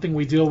really something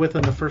we deal with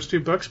in the first 2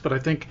 books, but I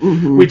think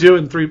we do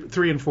in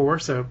 3 and 4,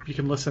 so you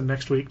can listen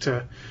next week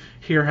to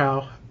hear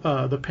how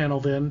the panel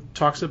then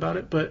talks about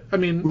it. But, I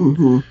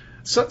mean,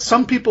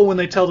 some people, when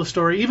they tell the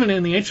story, even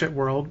in the ancient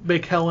world,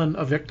 make Helen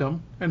a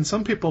victim, and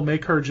some people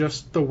make her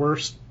just the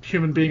worst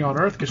human being on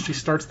earth because she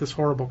starts this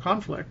horrible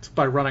conflict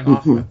by running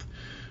off with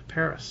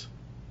Paris.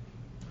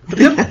 But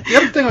the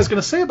other thing I was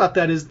going to say about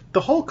that is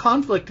the whole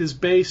conflict is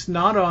based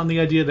not on the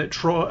idea that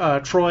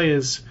Troy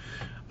is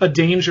a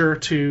danger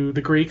to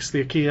the Greeks,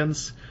 the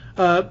Achaeans.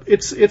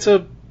 It's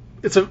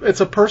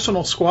a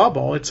personal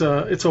squabble. It's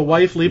a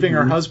wife leaving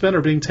her husband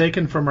or being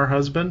taken from her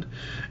husband,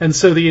 and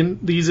so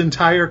these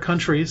entire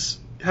countries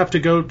have to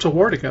go to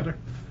war together.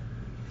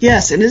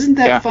 Yes, and isn't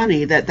that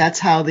funny that that's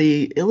how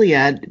the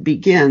Iliad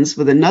begins,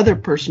 with another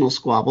personal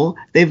squabble?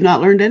 They've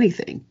not learned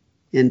anything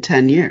in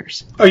 10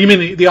 years. Oh, you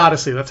mean the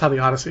Odyssey? That's how the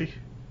Odyssey.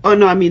 Oh,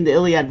 no, I mean the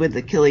Iliad with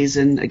Achilles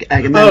and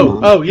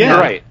Agamemnon. Oh, yeah.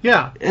 Right.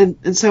 Yeah.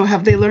 And so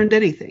have they learned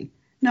anything?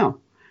 No.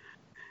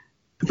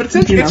 But it's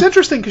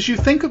interesting because you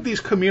think of these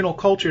communal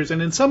cultures,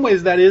 and in some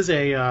ways that is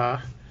an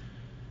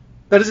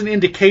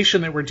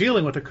indication that we're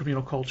dealing with a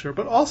communal culture,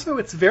 but also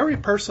it's very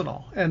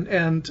personal.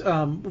 And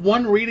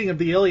one reading of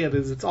the Iliad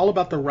is it's all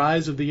about the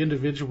rise of the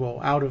individual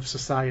out of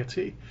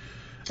society.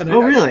 And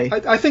really?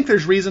 I think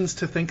there's reasons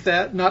to think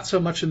that, not so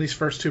much in these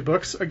first 2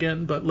 books,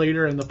 again, but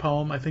later in the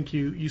poem I think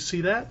you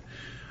see that.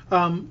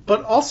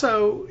 But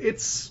also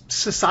it's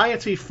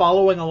society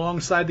following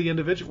alongside the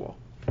individual.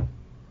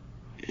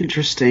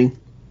 Interesting.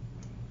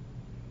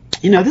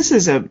 This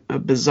is a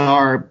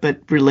bizarre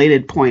but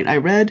related point. I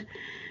read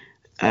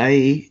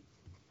a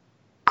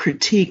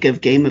critique of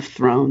Game of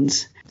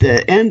Thrones.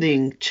 The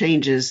ending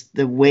changes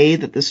the way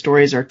that the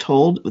stories are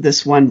told.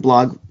 This one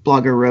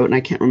blogger wrote, and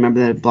I can't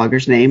remember the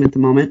blogger's name at the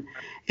moment,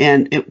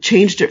 and it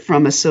changed it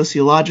from a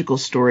sociological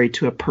story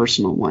to a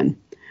personal one,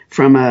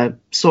 from a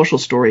social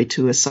story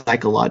to a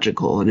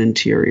psychological and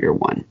interior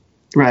one,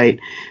 right?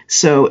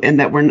 So, and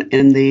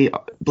the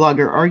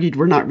blogger argued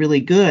we're not really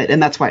good, and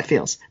that's why it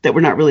fails, that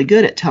we're not really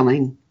good at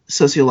telling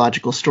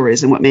sociological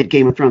stories. And what made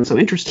Game of Thrones so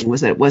interesting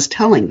was that it was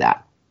telling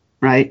that.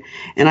 right?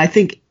 And I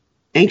think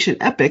ancient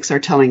epics are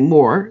telling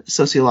more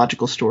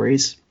sociological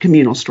stories,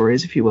 communal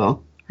stories, if you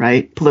will,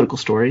 right? Political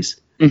stories.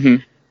 Mm-hmm.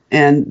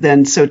 And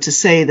then so to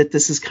say that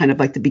this is kind of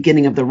like the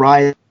beginning of the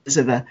rise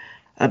of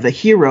a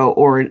hero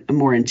or a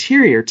more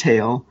interior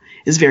tale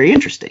is very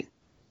interesting.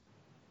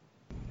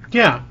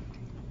 Yeah.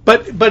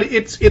 But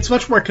it's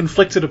much more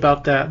conflicted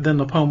about that than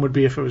the poem would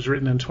be if it was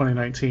written in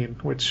 2019,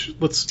 which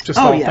let's just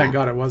thank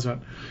God it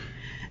wasn't.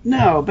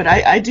 No, but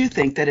I do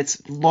think that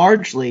it's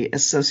largely a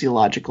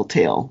sociological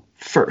tale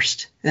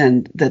first,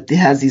 and that it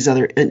has these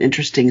other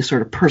interesting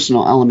sort of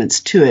personal elements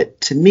to it,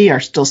 to me, are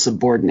still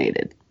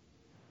subordinated.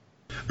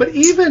 But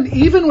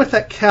even with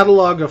that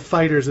catalog of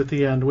fighters at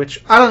the end,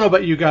 which I don't know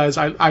about you guys,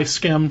 I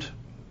skimmed.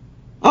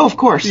 Oh, of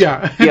course.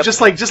 Yeah, Yep.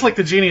 just like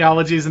the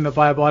genealogies in the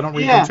Bible, I don't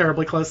read them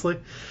terribly closely.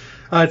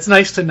 It's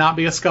nice to not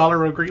be a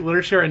scholar of Greek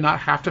literature and not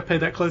have to pay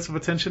that close of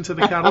attention to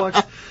the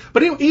catalogs.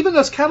 But even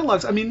those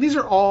catalogs, I mean, these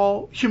are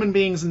all human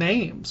beings'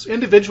 names,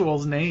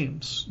 individuals'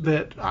 names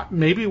that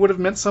maybe would have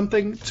meant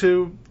something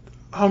to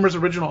Homer's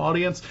original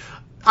audience.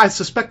 I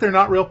suspect they're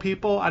not real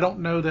people. I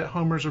don't know that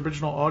Homer's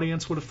original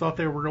audience would have thought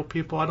they were real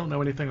people. I don't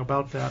know anything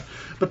about that.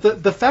 But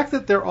the fact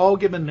that they're all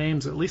given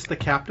names, at least the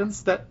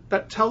captains,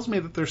 that tells me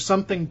that there's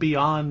something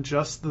beyond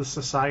just the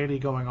society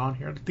going on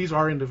here. These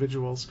are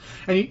individuals.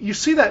 And you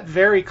see that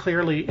very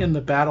clearly in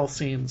the battle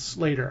scenes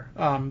later,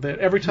 that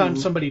every time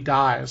somebody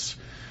dies,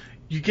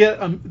 you get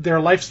their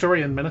life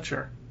story in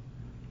miniature.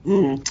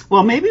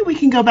 Well, maybe we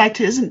can go back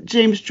to, isn't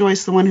James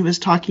Joyce the one who was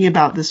talking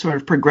about this sort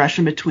of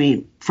progression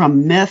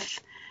from myth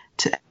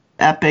to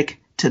epic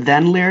to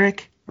then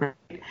lyric, right?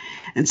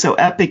 And so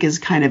epic is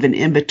kind of an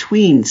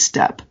in-between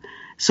step.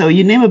 So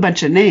you name a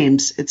bunch of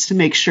names, it's to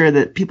make sure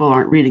that people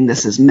aren't reading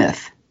this as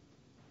myth.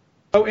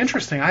 Oh,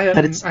 interesting. I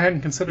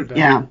hadn't considered that.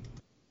 Yeah.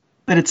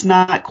 But it's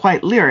not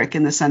quite lyric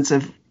in the sense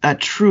of a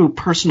true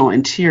personal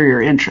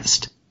interior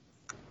interest.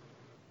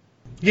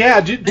 Yeah.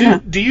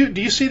 Do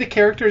you see the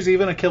characters,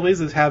 even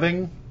Achilles, as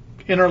having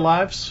inner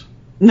lives?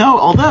 No,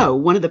 although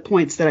one of the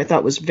points that I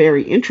thought was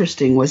very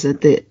interesting was that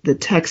the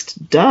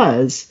text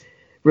does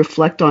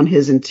reflect on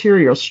his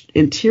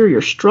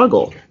interior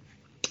struggle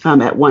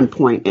at one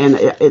point, and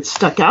it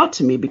stuck out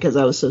to me because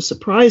I was so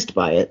surprised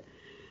by it.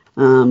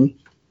 I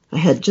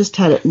had just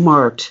had it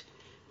marked.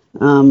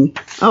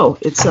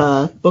 It's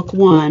book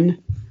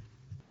 1,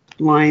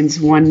 lines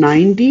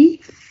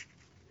 190,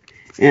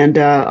 and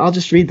I'll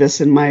just read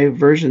this in my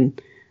version.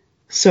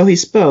 So he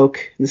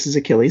spoke, this is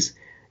Achilles,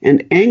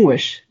 and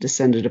anguish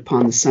descended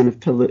upon the son of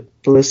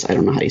Peleus. I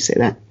don't know how you say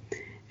that.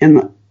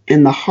 And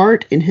the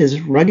heart in his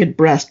rugged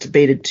breast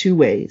debated two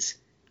ways,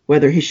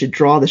 whether he should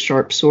draw the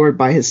sharp sword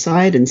by his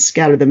side and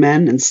scatter the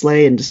men and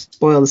slay and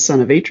despoil the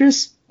son of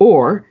Atreus,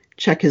 or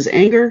check his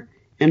anger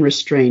and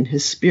restrain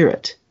his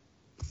spirit.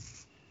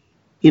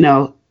 You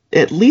know,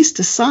 at least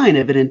a sign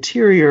of an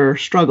interior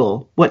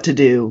struggle, what to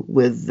do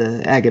with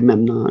the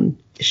Agamemnon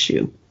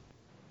issue.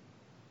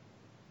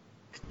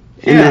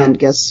 And then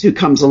guess who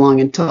comes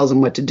along and tells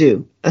him what to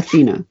do?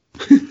 Athena.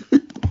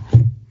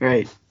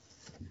 Right.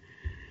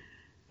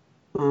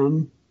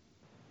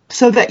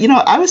 So that,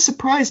 I was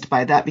surprised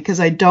by that because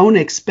I don't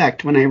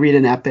expect when I read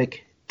an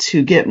epic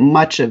to get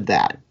much of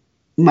that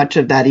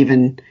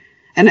even,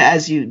 and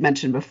as you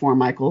mentioned before,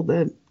 Michael,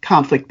 the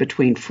conflict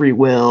between free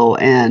will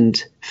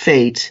and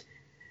fate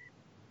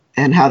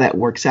and how that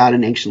works out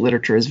in ancient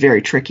literature is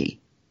very tricky.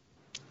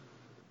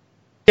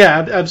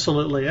 Yeah,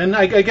 absolutely. And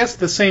I guess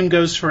the same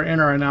goes for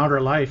inner and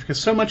outer life, because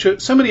so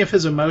many of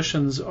his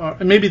emotions are,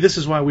 and maybe this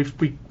is why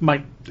we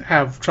might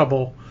have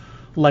trouble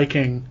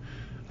liking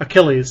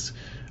Achilles.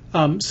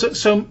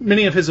 So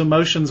many of his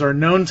emotions are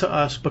known to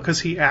us because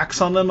he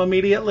acts on them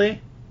immediately.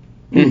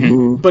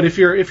 Mm-hmm. But if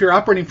you're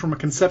operating from a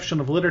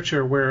conception of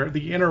literature where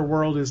the inner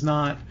world is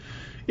not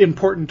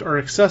important or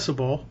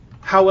accessible,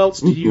 how else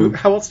do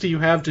you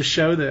have to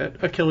show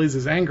that Achilles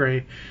is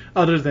angry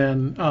other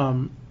than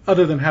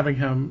having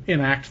him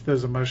enact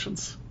those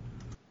emotions?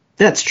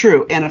 That's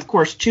true. And of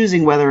course,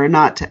 choosing whether or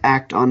not to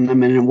act on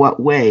them and in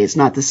what way is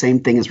not the same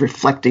thing as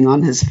reflecting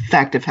on his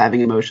fact of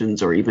having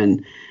emotions or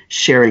even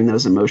sharing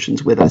those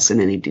emotions with us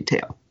in any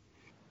detail.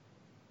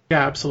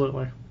 Yeah,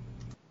 absolutely.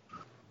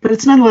 But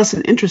it's nonetheless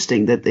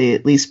interesting that they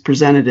at least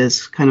presented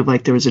as kind of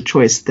like there was a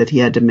choice that he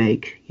had to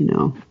make,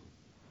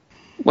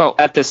 Well,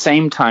 at the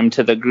same time,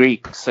 to the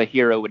Greeks, a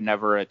hero would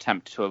never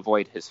attempt to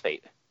avoid his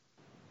fate.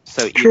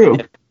 So True.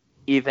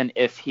 Even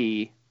if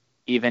he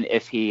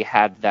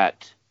had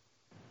that,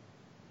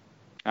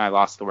 I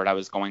lost the word I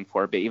was going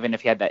for, but even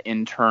if he had that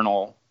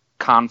internal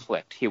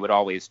conflict, he would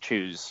always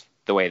choose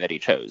the way that he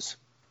chose.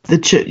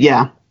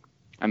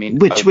 I mean,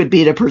 which would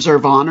be to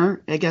preserve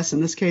honor, I guess, in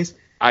this case.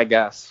 I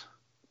guess.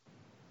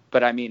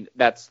 But I mean,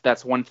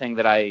 that's one thing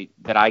that I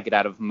get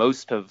out of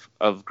most of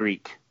the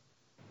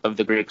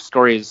Greek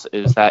stories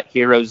is that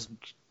heroes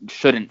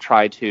shouldn't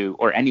try to,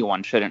 or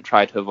anyone shouldn't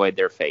try to avoid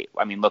their fate.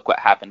 I mean, look what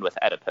happened with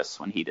Oedipus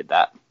when he did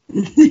that.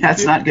 Yeah,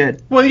 it's not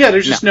good. Well, yeah,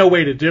 there's just no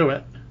way to do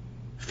it.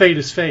 Fate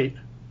is fate.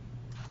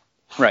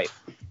 Right.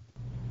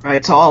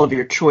 Right, so all of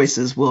your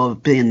choices will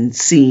have been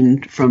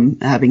seen from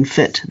having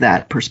fit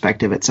that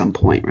perspective at some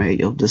point, right?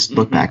 You'll just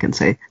look back and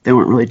say, they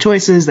weren't really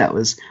choices, that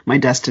was my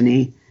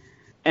destiny.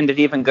 And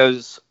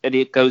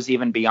it goes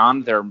even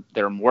beyond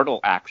their mortal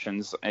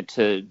actions.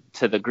 To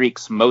the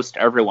Greeks, most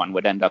everyone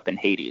would end up in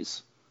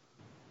Hades.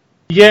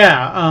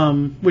 Yeah,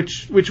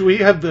 which we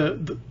have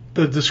the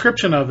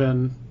description of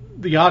in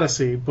the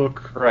Odyssey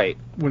book, right?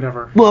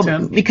 Whatever. Well,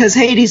 10. Because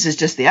Hades is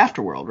just the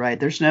afterworld, right?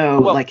 There's no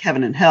like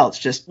heaven and hell. It's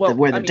just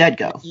where the dead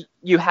go.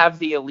 You have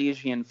the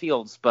Elysian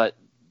Fields, but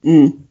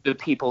the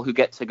people who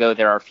get to go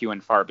there are few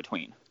and far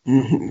between.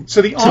 Mm-hmm.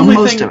 So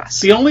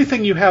the only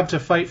thing you have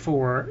to fight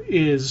for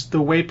is the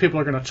way people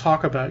are going to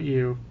talk about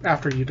you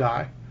after you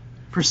die.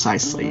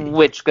 Precisely.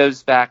 Which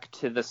goes back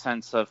to the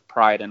sense of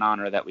pride and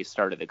honor that we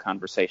started the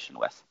conversation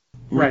with.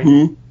 Right.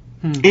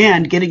 Mm-hmm.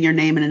 And getting your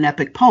name in an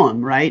epic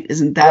poem, right?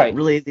 Isn't that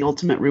really the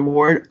ultimate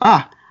reward?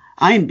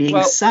 I'm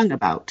being sung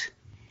about.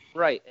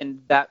 Right,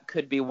 and that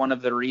could be one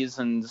of the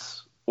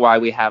reasons why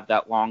we have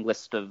that long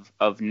list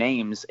of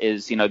names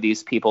is,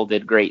 these people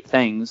did great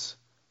things.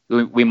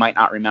 We might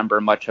not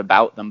remember much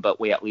about them, but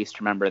we at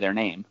least remember their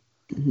name.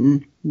 Mm-hmm.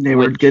 They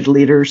were good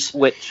leaders.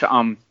 Which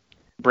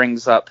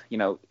brings up,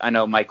 I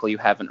know, Michael, you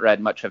haven't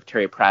read much of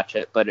Terry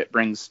Pratchett, but it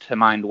brings to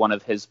mind one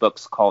of his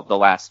books called The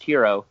Last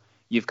Hero.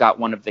 You've got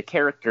one of the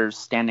characters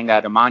standing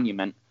at a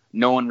monument.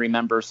 No one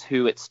remembers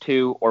who it's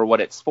to or what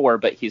it's for,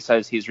 but he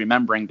says he's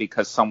remembering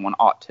because someone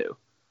ought to.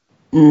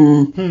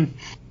 Mm-hmm.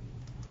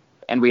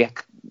 And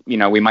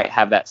we might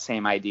have that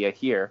same idea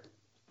here,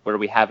 where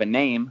we have a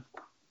name.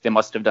 They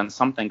must have done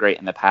something great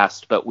in the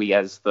past, but we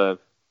as the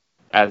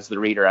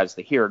reader, as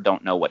the hearer,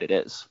 don't know what it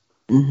is.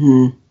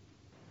 Mm-hmm.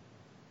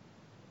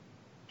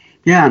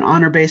 Yeah, an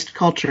honor-based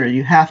culture,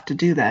 you have to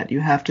do that. You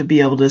have to be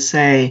able to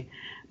say,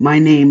 my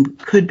name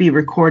could be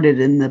recorded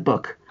in the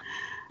book.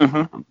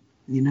 Mm-hmm.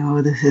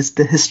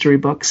 The history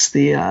books,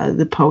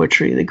 the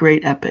poetry, the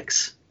great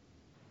epics.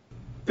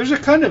 There's a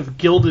kind of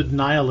gilded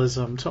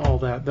nihilism to all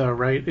that, though,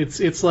 right?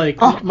 It's like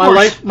my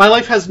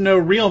life has no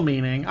real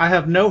meaning. I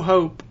have no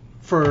hope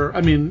for.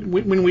 I mean,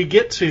 when we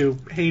get to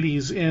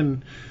Hades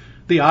in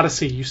the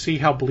Odyssey, you see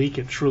how bleak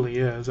it truly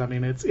is. I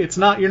mean, it's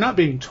not, you're not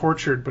being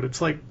tortured, but it's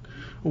like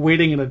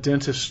waiting in a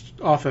dentist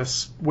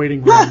office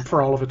waiting room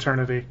for all of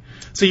eternity.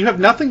 So you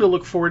have nothing to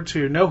look forward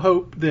to, no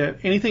hope that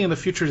anything in the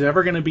future is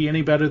ever going to be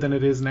any better than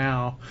it is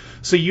now.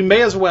 So you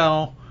may as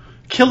well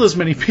kill as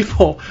many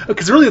people,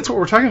 because really that's what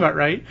we're talking about,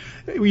 right?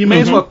 You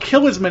may as well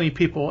kill as many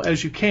people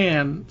as you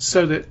can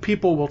so that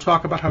people will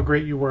talk about how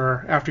great you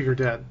were after you're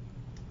dead.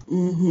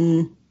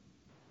 Mm-hmm.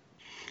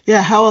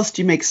 Yeah, how else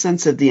do you make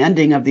sense of the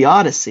ending of the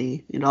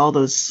Odyssey? All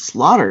those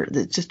slaughter,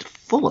 it's just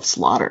full of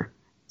slaughter.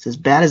 It's as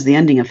bad as the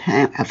ending of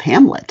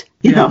Hamlet.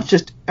 It's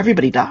just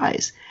everybody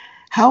dies.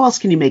 How else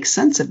can you make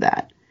sense of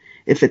that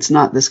if it's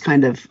not this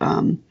kind of,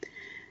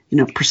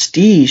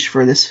 prestige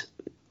for this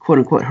quote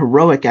unquote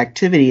heroic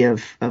activity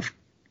of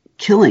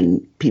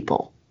killing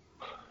people?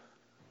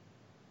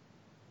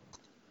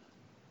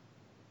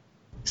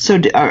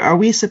 So are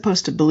we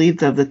supposed to believe,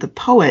 though, that the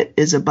poet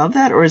is above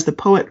that, or is the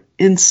poet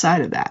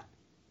inside of that?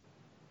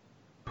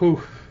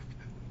 Ooh.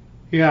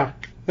 Yeah,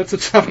 that's a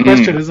tough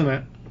question, isn't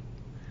it?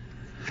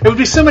 It would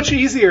be so much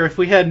easier if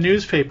we had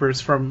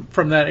newspapers from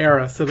that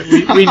era so that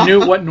we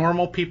knew what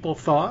normal people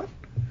thought.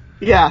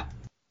 Yeah,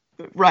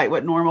 right,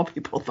 what normal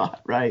people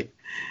thought, right.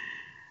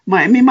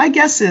 My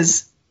guess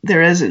is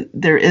there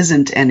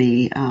isn't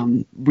any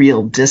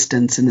real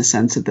distance in the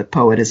sense that the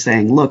poet is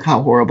saying, look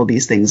how horrible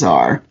these things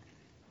are.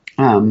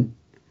 Any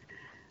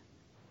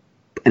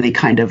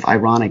kind of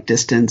ironic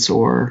distance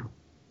or,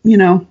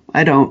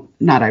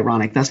 not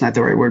ironic, that's not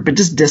the right word, but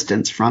just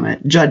distance from it,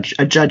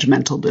 a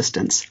judgmental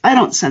distance. I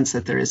don't sense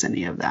that there is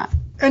any of that.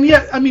 And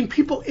yet, I mean,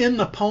 people in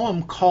the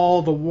poem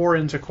call the war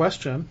into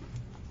question.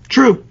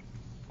 True.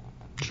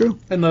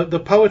 And the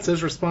poet's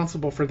as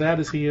responsible for that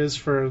as he is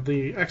for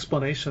the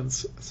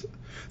explanations.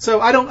 So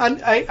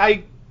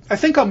I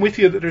think I'm with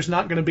you that there's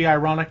not going to be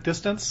ironic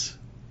distance,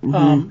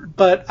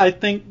 but I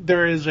think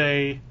there's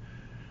a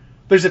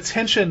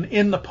tension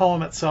in the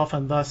poem itself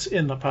and thus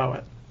in the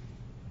poet.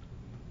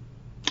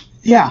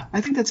 Yeah, I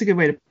think that's a good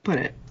way to put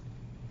it.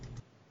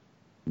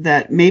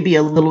 That maybe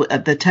a little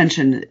the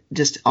tension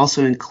just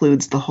also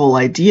includes the whole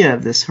idea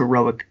of this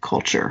heroic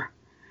culture.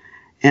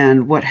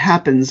 And what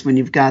happens when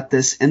you've got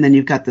this, and then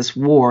you've got this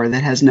war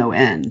that has no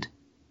end.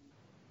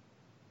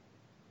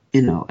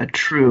 A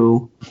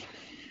true,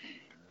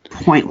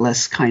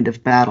 pointless kind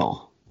of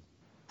battle.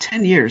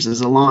 10 years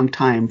is a long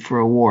time for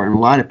a war, and a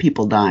lot of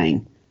people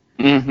dying.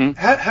 Mm-hmm.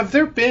 Have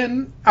there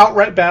been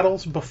outright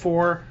battles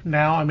before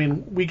now? I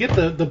mean, we get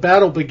the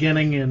battle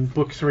beginning in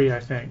Book 3, I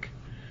think.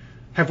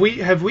 Have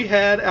we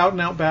had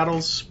out-and-out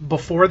battles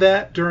before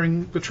that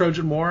during the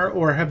Trojan War,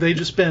 or have they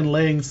just been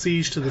laying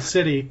siege to the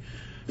city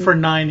for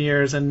 9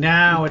 years, and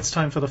now it's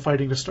time for the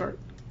fighting to start?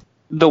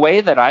 The way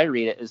that I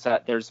read it is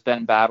that there's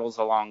been battles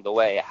along the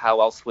way.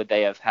 How else would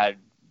they have had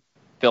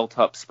built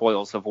up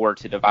spoils of war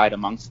to divide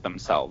amongst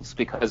themselves?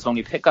 Because when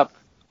we pick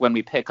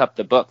up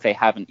the book, they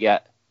haven't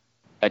yet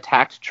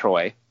attacked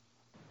Troy.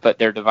 but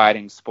they're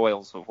dividing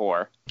spoils of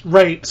war.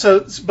 Right.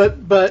 So, but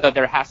So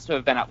there has to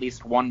have been at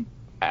least one,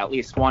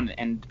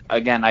 and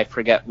again, I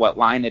forget what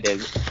line it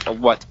is, or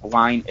what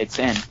line it's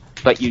in,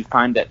 but you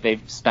find that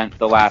they've spent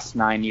the last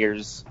 9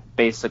 years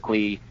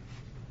basically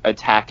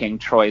attacking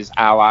Troy's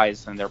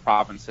allies and their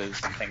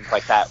provinces and things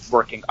like that,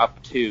 working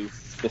up to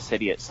the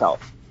city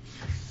itself.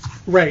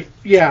 Right.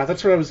 Yeah,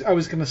 that's what I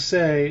was going to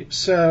say.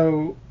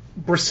 So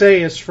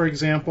Briseis, for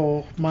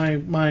example,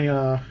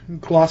 my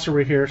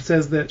glossary here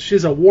says that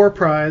she's a war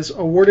prize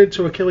awarded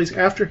to Achilles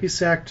after he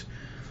sacked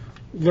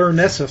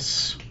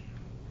Lyrnessus.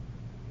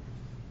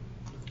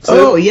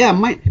 So yeah,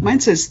 mine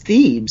says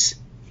Thebes.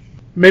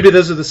 Maybe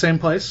those are the same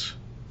place.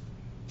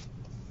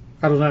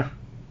 I don't know.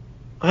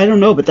 I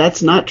don't know, but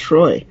that's not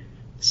Troy.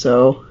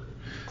 So,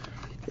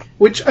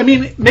 which, I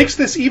mean, makes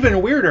this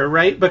even weirder,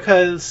 right?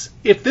 Because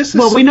if this is...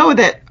 Well, we know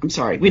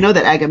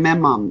that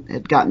Agamemnon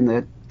had gotten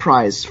the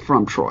prize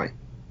from Troy.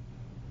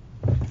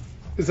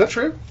 Is that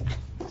true?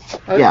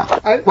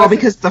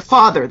 Because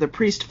the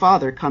priest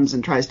father comes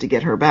and tries to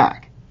get her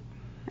back.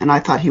 And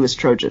I thought he was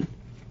Trojan.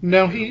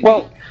 No, he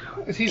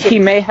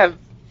may have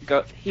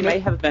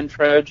been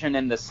Trojan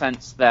in the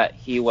sense that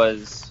he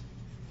was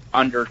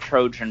under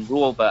Trojan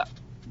rule, but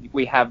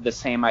we have the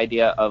same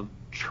idea of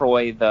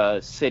Troy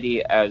the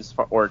city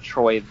or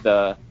Troy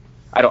the,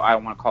 I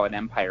don't want to call it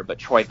empire, but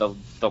Troy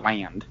the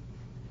land.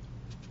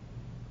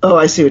 Oh,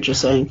 I see what you're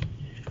saying.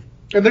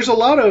 And there's a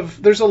lot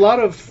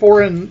of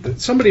foreign.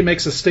 Somebody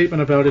makes a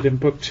statement about it in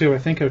book 2. I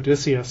think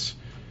Odysseus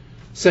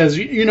says,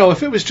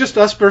 if it was just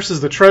us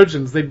versus the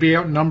Trojans, they'd be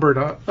outnumbered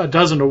a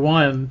dozen to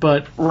one.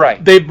 But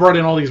right. They brought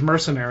in all these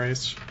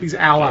mercenaries, these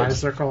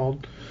allies, they're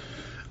called.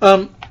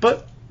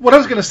 But what I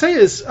was going to say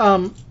is,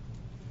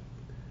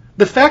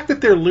 the fact that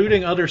they're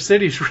looting other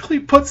cities really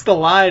puts the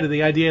lie to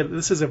the idea that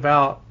this is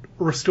about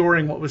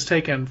restoring what was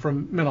taken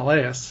from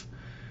Menelaus.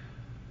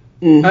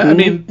 Mm-hmm. I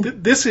mean,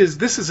 this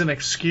is an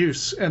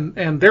excuse,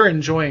 and they're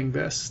enjoying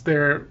this.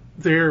 They're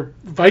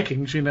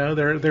Vikings,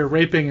 They're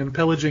raping and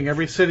pillaging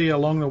every city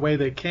along the way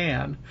they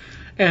can,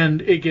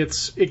 and it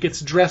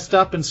gets dressed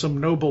up in some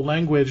noble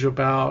language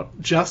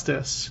about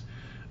justice,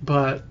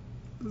 but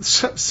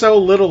so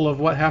little of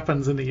what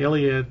happens in the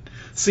Iliad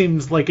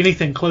seems like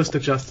anything close to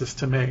justice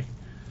to me.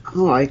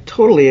 Oh, I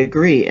totally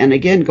agree. And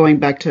again, going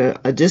back to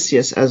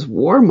Odysseus as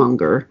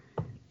warmonger,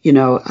 I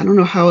don't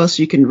know how else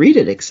you can read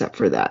it except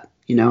for that.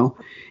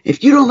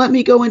 If you don't let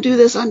me go and do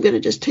this, I'm going to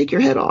just take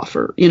your head off.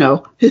 Or,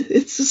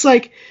 it's just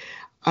like,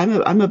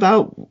 I'm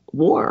about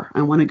war.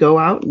 I want to go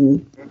out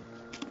and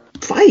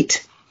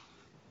fight.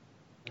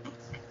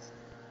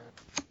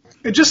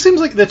 It just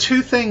seems like the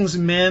two things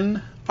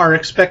men are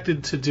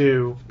expected to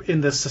do in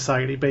this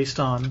society based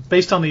on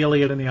the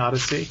Iliad and the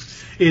Odyssey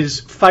is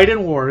fight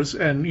in wars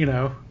and,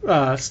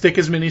 stick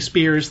as many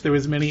spears through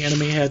as many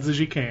enemy heads as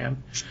you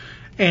can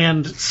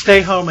and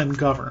stay home and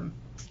govern.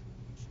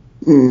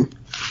 Mm.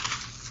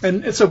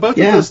 And so both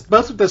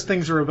of those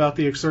things are about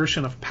the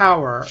exertion of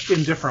power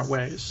in different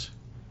ways.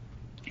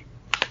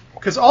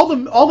 Because all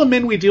the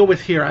men we deal with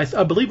here,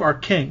 I believe, are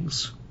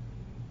kings.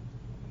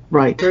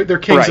 Right. They're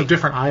kings of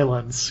different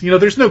islands.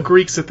 There's no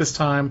Greeks at this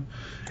time.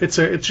 It's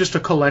just a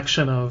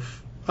collection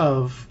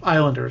of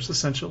islanders,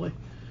 essentially.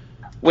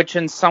 Which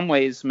in some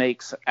ways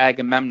makes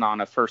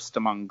Agamemnon a first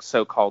among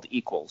so-called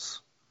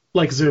equals.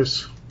 Like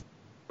Zeus.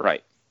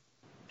 Right.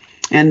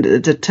 And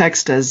the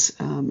text does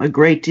a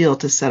great deal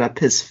to set up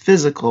his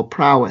physical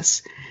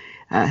prowess.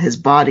 His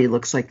body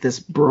looks like this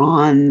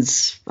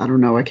bronze, I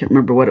don't know, I can't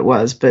remember what it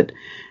was, but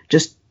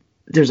just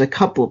there's a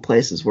couple of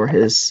places where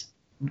his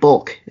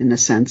bulk, in a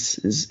sense,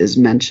 is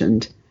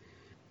mentioned.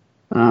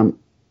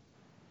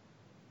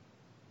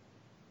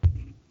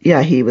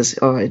 He was,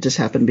 I just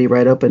happened to be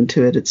right open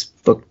to it. It's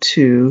book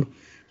 2,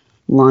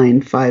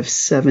 line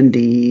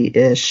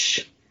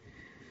 570-ish.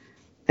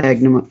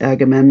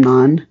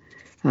 Agamemnon.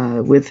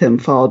 With him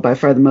followed by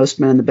far the most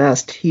men and the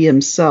best. He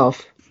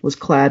himself was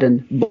clad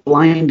in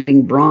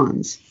blinding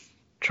bronze,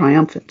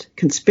 triumphant,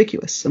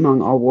 conspicuous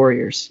among all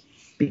warriors,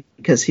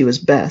 because he was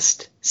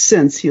best,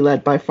 since he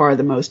led by far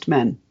the most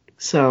men.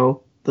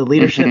 So the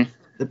leadership,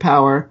 the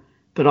power,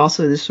 but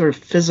also this sort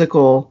of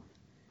physical,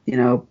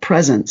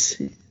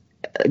 presence,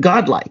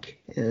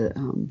 godlike,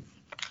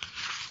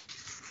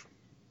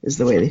 is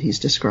the way that he's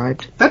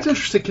described. That's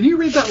interesting. Can you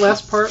read that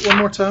last part one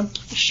more time?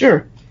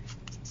 Sure.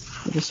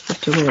 I just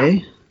flipped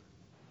away.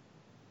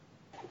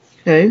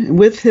 Okay, and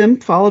with him,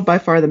 followed by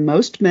far the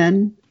most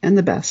men and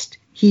the best,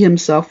 he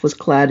himself was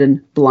clad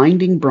in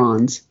blinding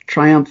bronze,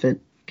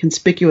 triumphant,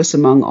 conspicuous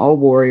among all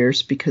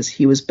warriors because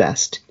he was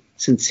best,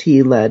 since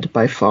he led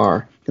by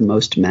far the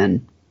most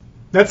men.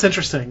 That's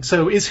interesting.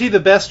 So is he the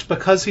best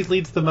because he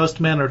leads the most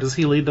men, or does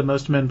he lead the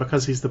most men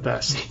because he's the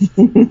best?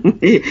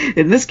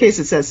 In this case,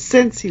 it says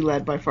since he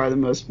led by far the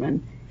most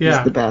men,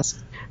 he's the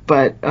best.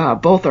 But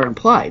both are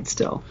implied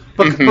still.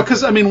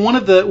 Because one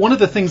of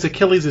the things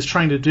Achilles is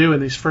trying to do in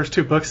these first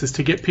 2 books is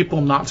to get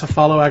people not to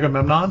follow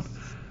Agamemnon.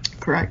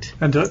 Correct.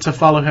 And to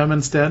follow him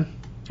instead,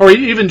 or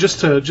even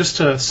just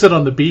to sit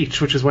on the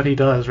beach, which is what he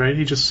does, right?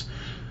 He just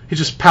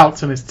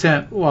pouts in his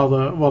tent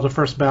while the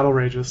first battle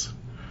rages.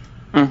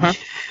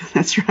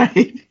 That's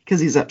right, because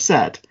he's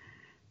upset.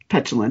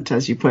 Petulant,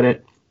 as you put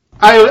it.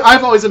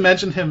 I've always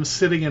imagined him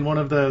sitting in one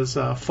of those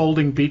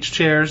folding beach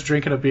chairs,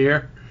 drinking a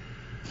beer.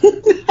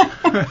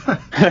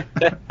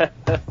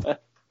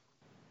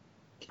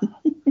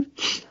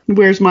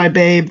 Where's my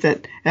babe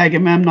that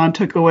Agamemnon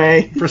took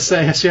away?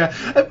 Briseis, yeah.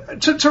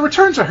 To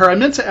return to her, I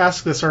meant to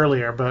ask this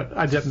earlier, but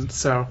I didn't.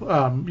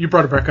 So you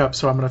brought it back up,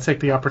 so I'm going to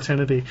take the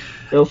opportunity.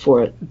 Go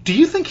for it. Do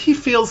you think he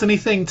feels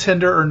anything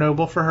tender or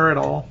noble for her at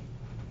all?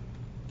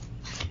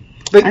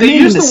 They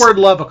use the word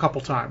love a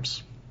couple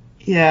times.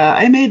 Yeah,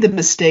 I made the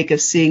mistake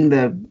of seeing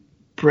the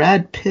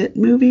Brad Pitt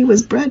movie.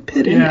 Was Brad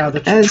Pitt in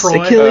it? As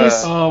Troy?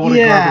 Achilles? What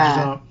a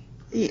garbage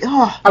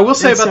dump. I will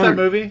say about that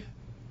movie,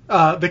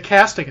 the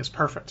casting is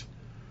perfect.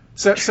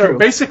 So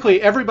basically,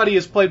 everybody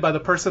is played by the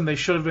person they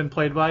should have been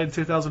played by in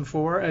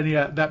 2004, and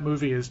yet that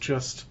movie is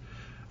just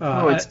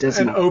it's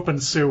an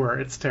open sewer.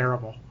 It's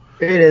terrible.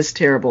 It is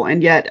terrible,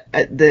 and yet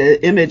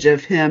the image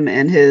of him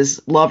and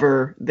his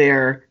lover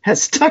there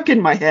has stuck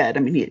in my head.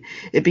 I mean,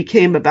 it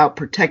became about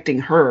protecting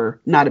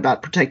her, not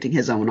about protecting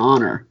his own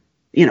honor,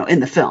 in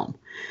the film.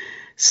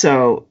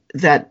 So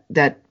that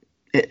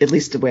at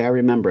least the way I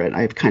remember it,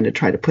 I've kind of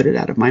tried to put it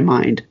out of my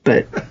mind,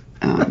 but.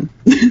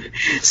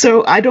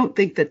 So I don't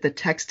think that the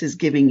text is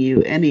giving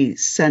you any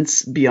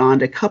sense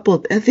beyond a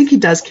couple. I think he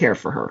does care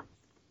for her.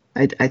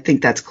 I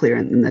think that's clear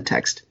in the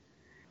text.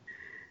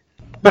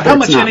 But how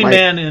much any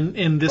man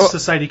in this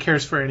society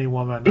cares for any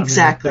woman?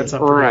 Exactly. I mean, that's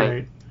up to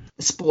right.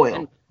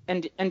 Spoiled.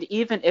 And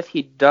even if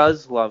he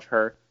does love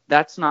her,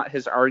 that's not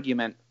his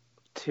argument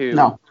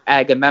to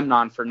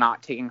Agamemnon for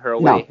not taking her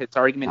away. No. His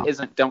argument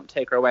isn't don't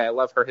take her away, I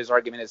love her. His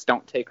argument is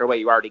don't take her away,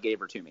 you already gave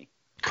her to me.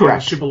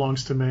 Correct. Yeah, she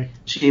belongs to me.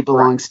 She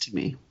belongs to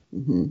me.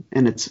 Mm-hmm.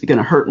 And it's going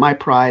to hurt my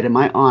pride and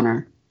my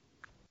honor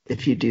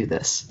if you do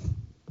this.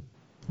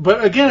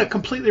 But again, a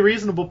completely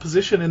reasonable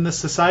position in this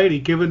society,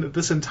 given that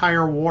this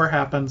entire war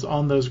happens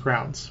on those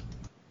grounds.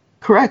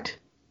 Correct.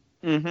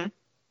 Mm-hmm.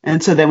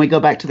 And so then we go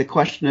back to the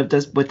question of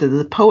what does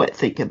the poet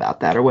think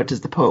about that, or what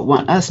does the poet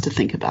want us to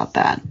think about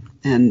that?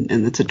 And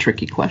it's a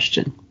tricky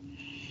question.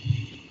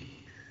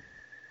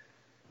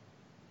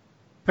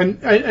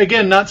 And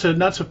again, not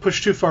to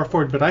push too far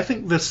forward, but I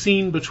think the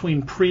scene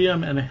between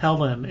Priam and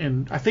Helen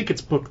in, I think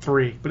it's book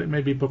 3, but it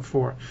may be book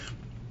 4.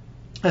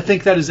 I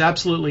think that is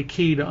absolutely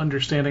key to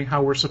understanding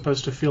how we're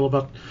supposed to feel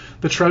about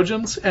the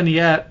Trojans, and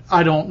yet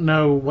I don't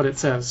know what it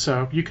says.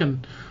 So you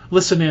can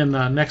listen in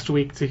next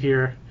week to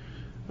hear,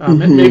 and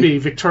maybe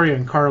Victoria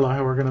and Carla,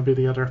 who are going to be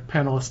the other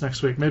panelists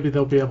next week, maybe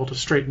they'll be able to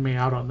straighten me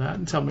out on that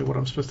and tell me what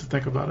I'm supposed to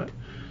think about it.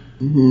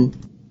 Mm-hmm.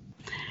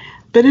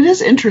 But it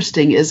is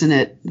interesting, isn't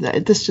it?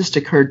 That this just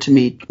occurred to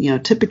me,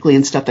 typically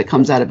in stuff that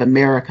comes out of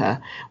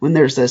America, when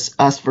there's this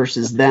us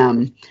versus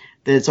them,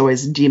 that it's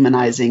always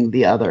demonizing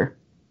the other,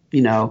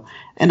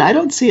 And I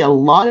don't see a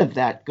lot of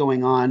that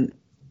going on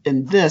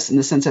in this, in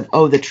the sense of,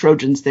 the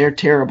Trojans, they're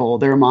terrible,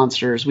 they're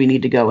monsters, we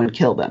need to go and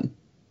kill them.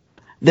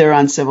 They're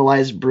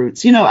uncivilized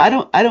brutes. I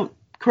don't,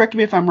 correct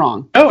me if I'm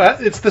wrong. Oh,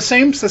 it's the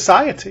same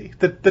society.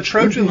 The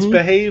Trojans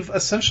behave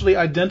essentially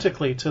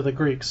identically to the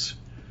Greeks.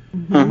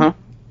 Mm-hmm.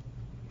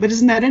 But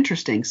isn't that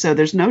interesting? So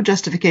there's no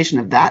justification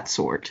of that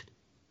sort.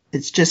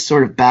 It's just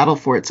sort of battle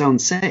for its own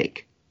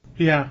sake.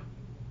 Yeah.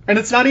 And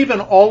it's not even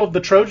all of the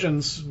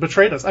Trojans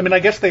betrayed us. I mean, I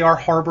guess they are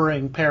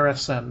harboring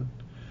Paris and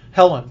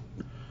Helen.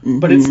 Mm-hmm.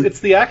 But it's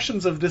the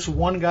actions of this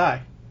one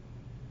guy.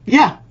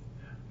 Yeah.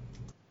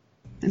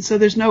 And so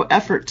there's no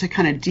effort to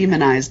kind of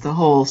demonize the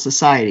whole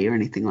society or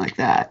anything like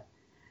that.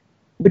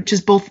 Which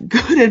is both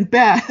good and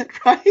bad,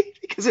 right?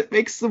 Because it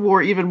makes the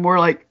war even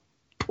more,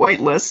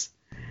 pointless.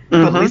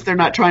 But at least they're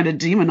not trying to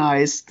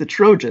demonize the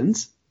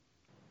Trojans,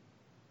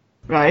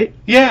 right?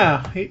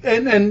 Yeah,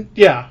 and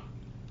yeah.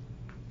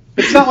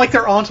 It's not like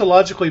they're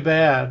ontologically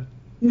bad.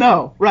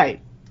 No, right.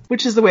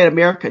 Which is the way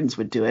Americans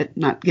would do it.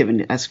 Not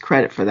giving us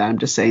credit for that. I'm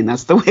just saying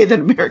that's the way that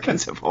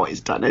Americans have always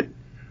done it.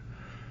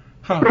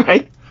 Huh.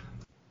 Right?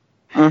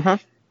 Uh-huh.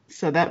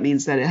 So that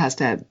means that it has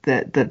to have,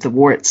 that the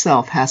war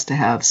itself has to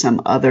have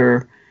some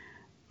other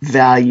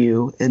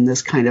value in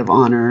this kind of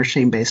honor,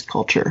 shame-based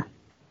culture.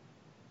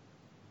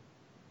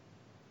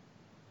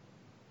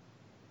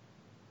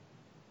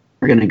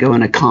 We're going to go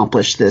and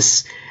accomplish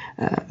this,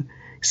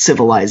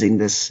 civilizing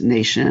this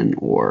nation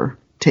or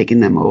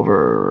taking them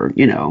over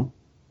or,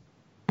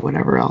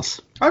 whatever else.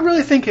 I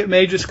really think it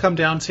may just come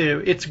down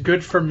to it's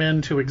good for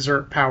men to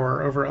exert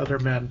power over other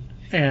men.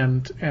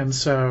 And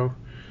so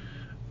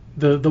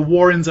the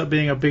war ends up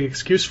being a big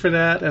excuse for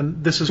that.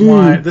 And this is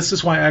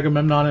why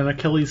Agamemnon and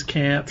Achilles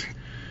can't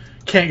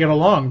get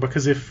along,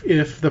 because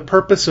if the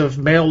purpose of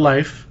male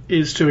life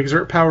is to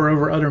exert power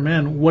over other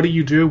men, what do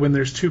you do when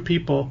there's two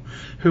people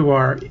who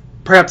are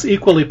perhaps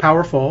equally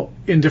powerful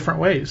in different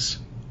ways?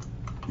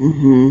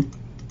 Mm-hmm.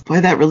 Boy,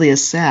 that really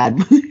is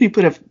sad. You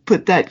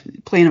put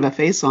that plain of a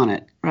face on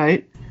it,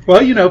 right?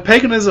 Well,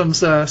 paganism's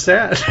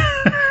sad.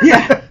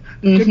 Yeah,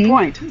 good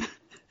point.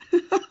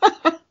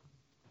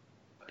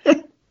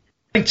 I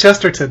think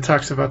Chesterton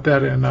talks about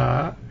that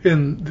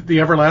in The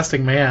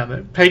Everlasting Man,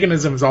 that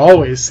paganism is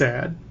always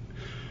sad.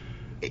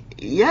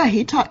 Yeah,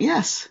 he taught.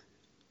 Yes,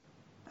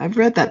 I've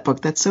read that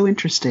book. That's so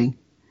interesting.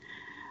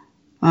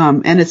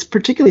 And it's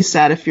particularly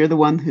sad if you're the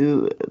one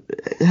who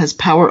has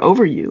power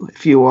over you.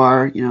 If you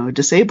are,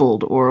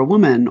 disabled or a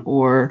woman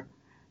or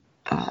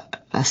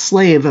a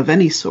slave of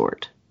any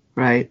sort,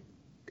 right?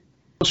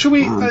 Well, should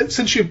we,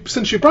 since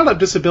you brought up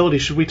disability,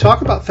 should we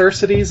talk about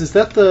Thersites? Is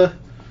that the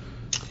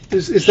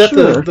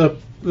Sure. the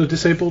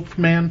disabled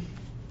man?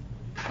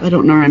 I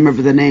don't know. I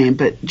remember the name,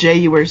 but Jay,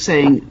 you were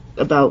saying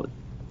about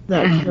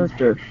that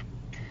character.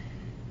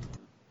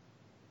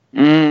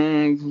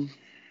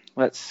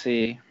 Let's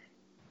see.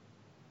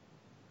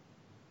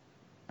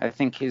 I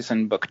think he's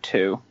in book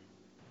 2.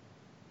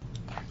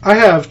 I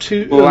have line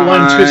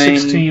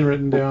 216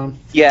 written down.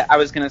 Yeah, I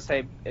was going to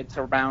say it's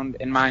around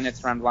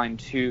line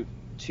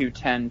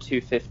 210,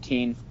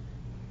 215.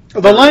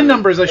 The line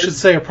numbers, I should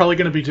say, are probably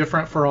going to be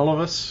different for all of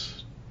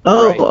us.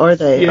 Oh, Right. are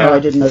they? Yeah. Oh, I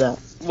didn't know that.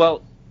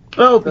 Well,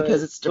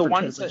 Because it's the different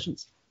ones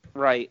translations.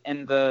 right,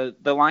 and the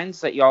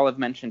lines that y'all have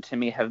mentioned to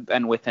me have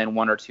been within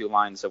 1 or 2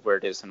 lines of where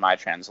it is in my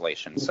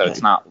translation, so Okay.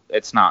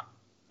 it's not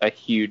a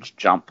huge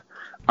jump.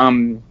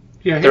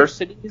 Yeah,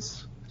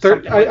 Thersites?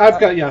 Something like I've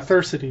that? got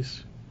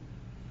Thersites.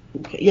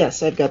 Okay.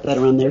 Yes, I've got that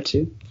around there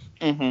too.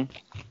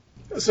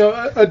 Mm-hmm. So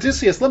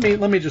Odysseus, let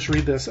me just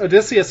read this.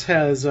 Odysseus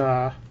has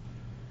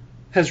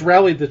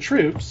rallied the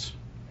troops,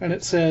 and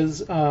it says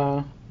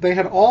they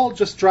had all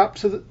dropped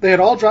to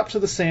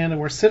the sand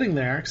and were sitting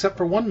there, except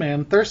for one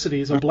man,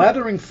 Thersites, a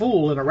blathering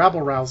fool and a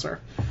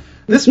rabble-rouser.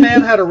 This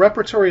man had a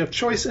repertory of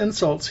choice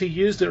insults he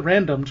used at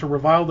random to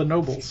revile the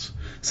nobles,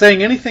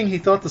 saying anything he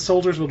thought the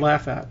soldiers would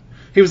laugh at.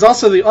 He was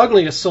also the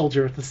ugliest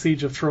soldier at the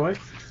siege of Troy,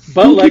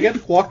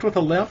 bow-legged, walked with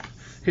a limp,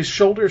 his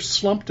shoulders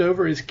slumped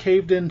over his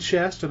caved-in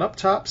chest, and up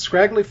top,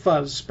 scraggly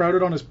fuzz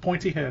sprouted on his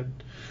pointy head.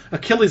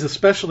 Achilles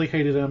especially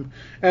hated him,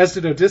 as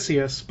did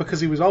Odysseus,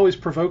 because he was always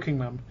provoking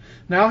them.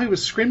 Now he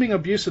was screaming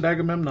abuse at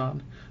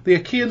Agamemnon. The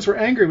Achaeans were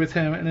angry with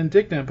him and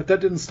indignant, but that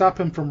didn't stop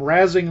him from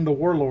razzing the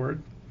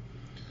warlord.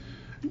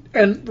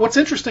 And what's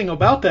interesting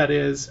about that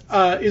is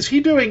he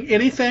doing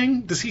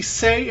anything? Does he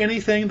say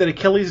anything that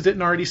Achilles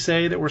didn't already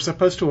say that we're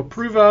supposed to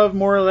approve of,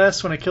 more or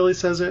less, when Achilles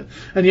says it?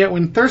 And yet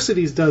when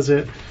Thersites does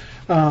it,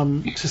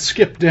 to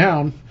skip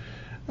down,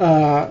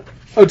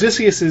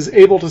 Odysseus is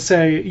able to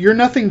say, "You're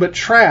nothing but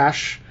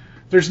trash.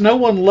 There's no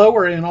one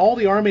lower in all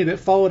the army that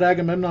followed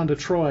Agamemnon to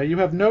Troy. You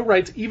have no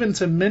right even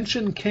to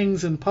mention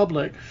kings in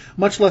public,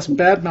 much less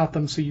badmouth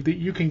them so that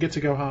you can get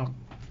to go home."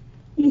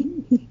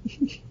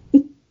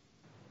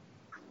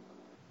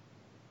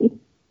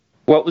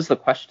 What was the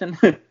question?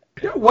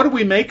 What do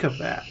we make of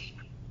that?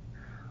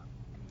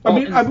 I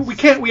mean,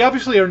 we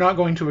obviously are not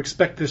going to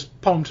expect this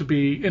poem to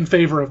be in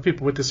favor of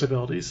people with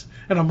disabilities.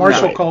 In a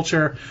martial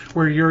culture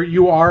where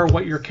you are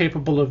what you're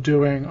capable of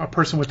doing, a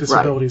person with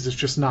disabilities is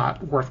just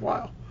not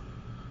worthwhile.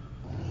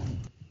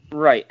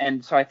 Right,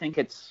 and so I think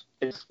it's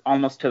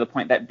almost to the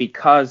point that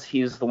because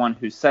he's the one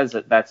who says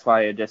it, that's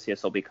why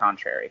Odysseus will be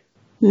contrary.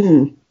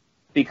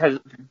 Because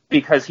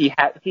he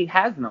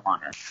has no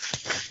honor.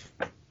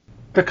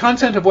 The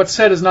content of what's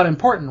said is not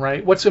important,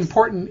 right? What's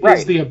important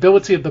is the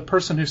ability of the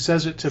person who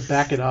says it to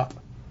back it up.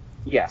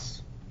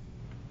 Yes.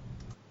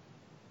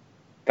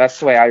 That's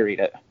the way I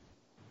read it.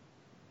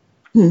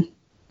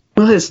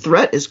 Well, his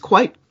threat is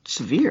quite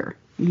severe.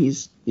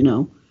 He's,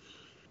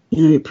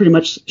 he pretty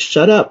much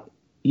shut up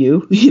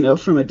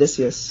from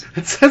Odysseus.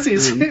 It says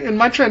in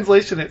my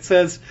translation, it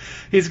says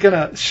he's going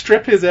to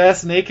strip his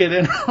ass naked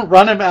and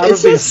run him out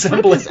of the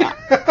assembly.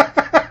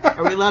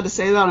 Are we allowed to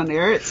say that on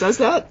air? It says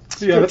that?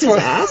 Yeah,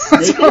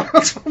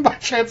 that's what my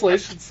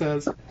translation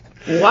says.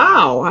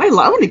 Wow, I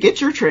want to get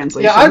your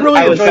translation. Yeah, I really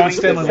I was enjoyed going the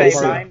Stanley to say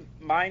Lombardo.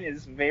 mine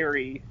is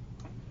very,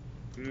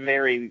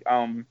 very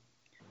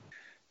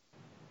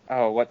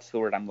what's the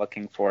word I'm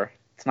looking for?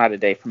 It's not a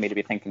day for me to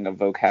be thinking of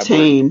vocab.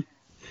 Tame.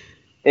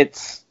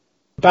 It's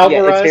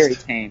Bowdlerized? it's very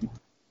tame.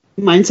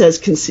 Mine says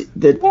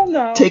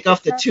take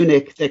off the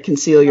tunic that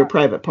conceal your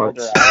private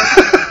parts.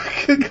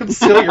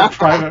 Conceal your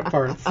private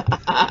parts.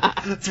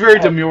 It's very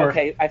demure.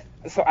 Okay,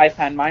 I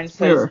found mine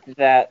says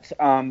that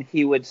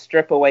he would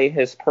strip away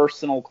his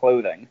personal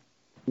clothing,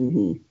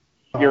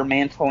 your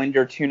mantle and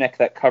your tunic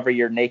that cover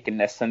your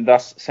nakedness, and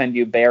thus send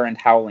you bare and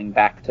howling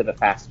back to the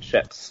fast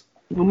ships.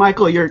 Well,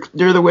 Michael, you're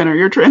the winner.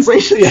 Your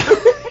translation.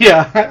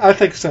 Yeah, I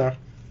think so.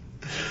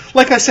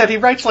 Like I said, he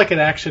writes like an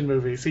action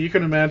movie, so you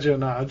can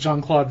imagine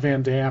Jean-Claude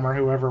Van Damme or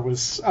whoever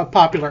was a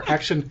popular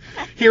action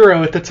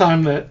hero at the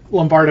time that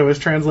Lombardo was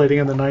translating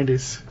in the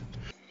 90s.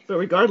 But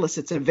regardless,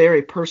 it's a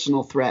very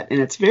personal threat, and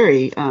it's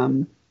very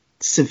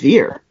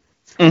severe.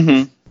 Well,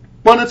 and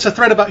it's a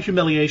threat about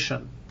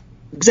humiliation.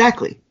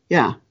 Exactly,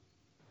 yeah.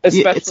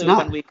 Especially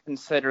when we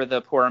consider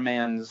the poor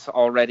man's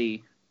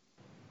already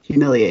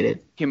humiliated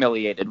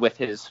Mm-hmm. with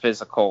his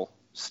physical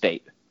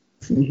state.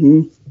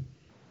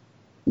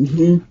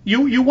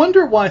 You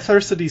wonder why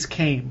Thersites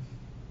came.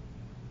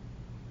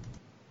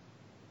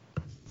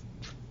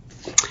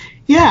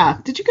 Yeah.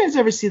 Did you guys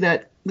ever see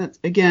that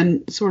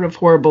again, sort of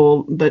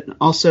horrible, but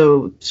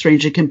also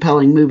strangely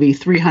compelling movie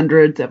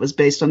 300 that was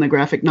based on the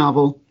graphic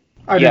novel?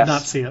 I did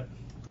not see it.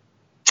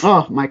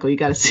 Oh, Michael, you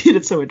got to see it.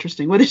 It's so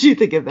interesting. What did you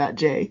think of that,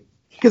 Jay?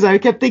 Because I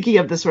kept thinking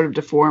of the sort of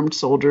deformed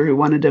soldier who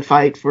wanted to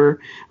fight for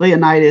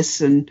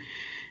Leonidas, and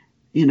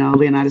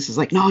Leonidas is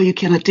like, no, you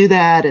cannot do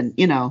that, and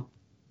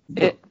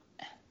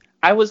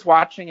I was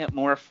watching it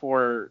more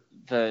for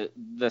the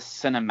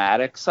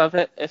cinematics of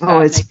it.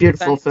 It's a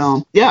beautiful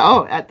film.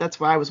 Yeah. That's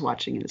why I was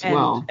watching it as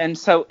well. And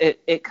so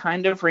it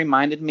kind of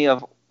reminded me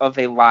of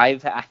a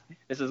live.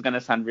 This is going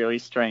to sound really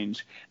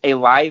strange. A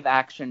live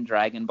action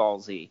Dragon Ball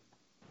Z.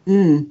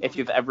 If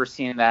you've ever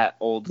seen that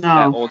old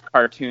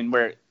cartoon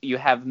where you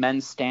have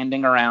men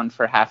standing around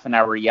for half an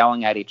hour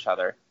yelling at each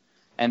other,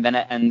 and then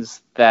it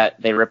ends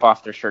that they rip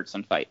off their shirts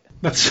and fight.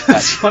 That's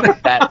funny.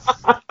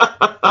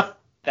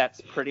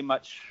 That's pretty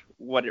much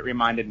what it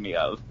reminded me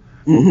of.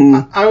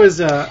 Mm-hmm.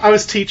 I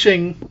was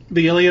teaching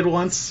the Iliad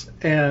once,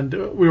 and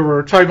we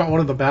were talking about one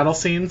of the battle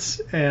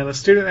scenes, and a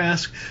student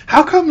asked,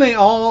 "How come they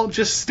all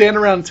just stand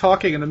around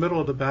talking in the middle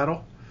of the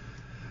battle?"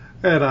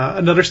 And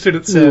another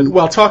student said,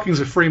 "Well,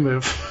 talking's a free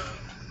move."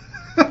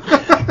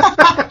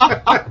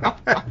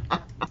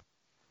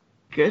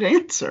 Good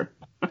answer.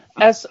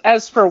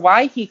 As for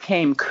why he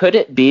came, could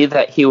it be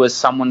that he was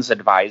someone's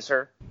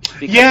advisor?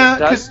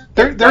 Because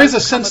there is a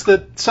sense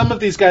that some of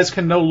these guys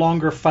can no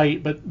longer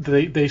fight, but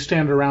they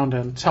stand around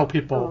and tell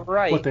people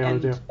what they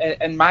ought to do.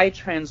 In my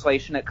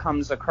translation, it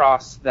comes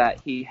across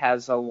that he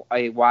has a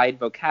wide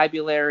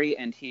vocabulary,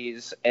 and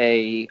he's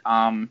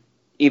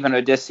even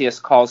Odysseus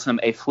calls him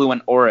a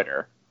fluent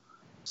orator.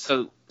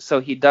 So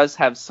he does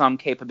have some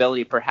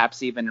capability,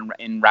 perhaps even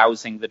in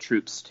rousing the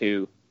troops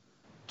to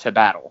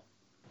battle.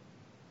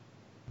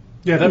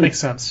 Yeah, that makes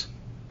sense.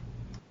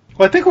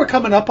 Well, I think we're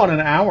coming up on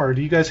an hour.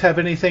 Do you guys have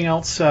anything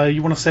else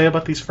you want to say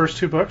about these first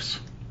two books?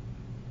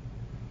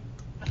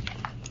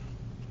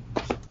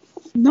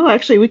 No,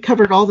 actually, we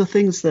covered all the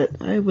things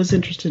that I was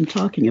interested in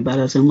talking about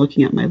as I'm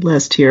looking at my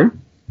list here.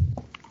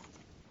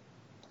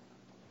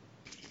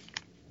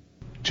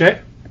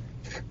 Jay?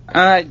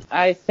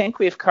 I think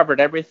we've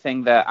covered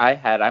everything that I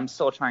had. I'm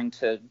still trying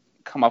to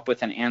come up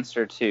with an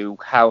answer to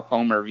how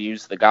Homer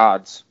views the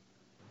gods,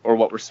 or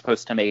what we're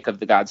supposed to make of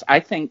the gods. I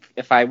think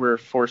if I were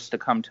forced to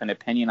come to an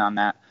opinion on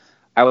that,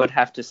 I would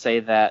have to say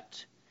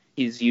that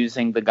he's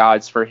using the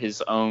gods for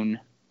his own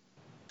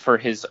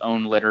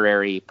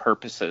literary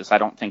purposes. I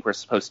don't think we're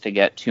supposed to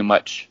get too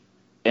much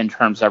in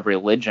terms of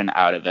religion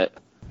out of it.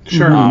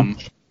 Sure.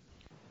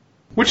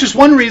 Which is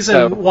one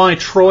reason why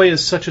Troy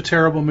is such a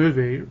terrible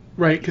movie,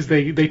 right? Because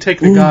they take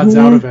the gods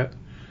out of it.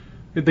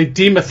 They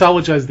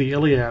demythologize the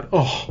Iliad.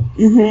 Oh.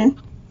 Mm-hmm.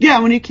 Yeah,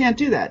 when you can't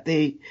do that,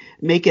 they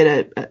make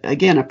it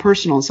a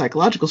personal and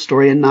psychological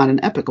story and not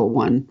an epical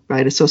one,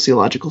 right? A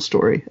sociological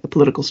story, a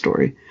political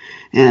story,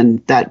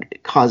 and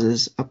that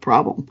causes a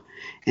problem.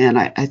 And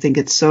I think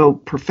it's so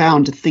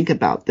profound to think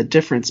about the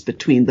difference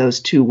between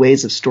those two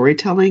ways of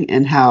storytelling,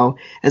 and how,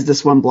 as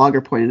this one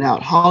blogger pointed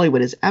out,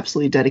 Hollywood is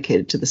absolutely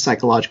dedicated to the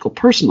psychological,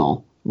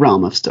 personal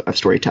realm of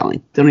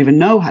storytelling. They don't even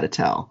know how to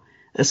tell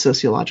a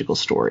sociological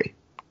story.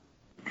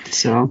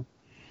 So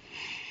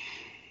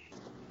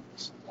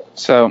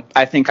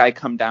I think I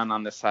come down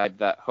on the side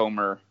that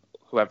Homer,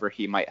 whoever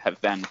he might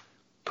have been,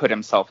 put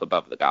himself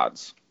above the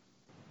gods.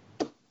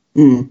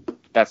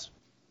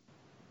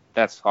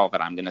 That's all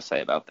that I'm going to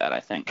say about that,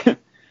 I think.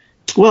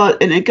 Well,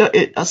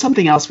 and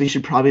something else we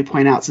should probably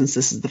point out, since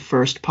this is the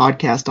first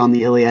podcast on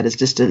the Iliad, is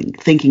just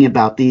thinking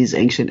about these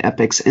ancient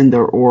epics and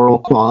their oral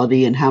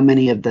quality, and how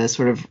many of the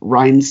sort of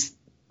rhymes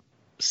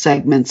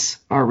segments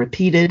are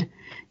repeated.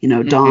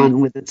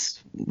 Dawn with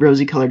its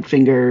rosy-colored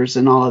fingers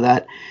and all of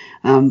that.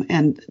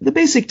 And the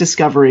basic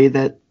discovery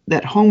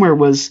that Homer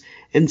was,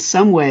 in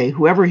some way,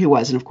 whoever he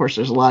was, and of course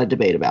there's a lot of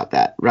debate about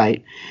that,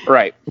 right?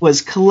 Right.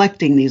 Was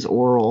collecting these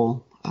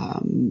oral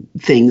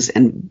things,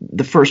 and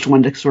the first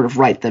one to sort of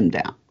write them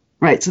down,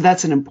 right? So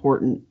that's an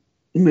important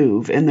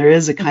move, and there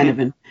is a kind of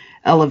an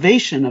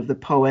elevation of the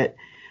poet,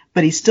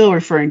 but he's still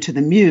referring to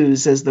the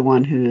muse as the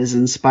one who is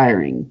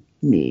inspiring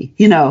me,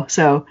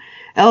 so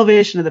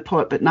elevation of the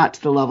poet, but not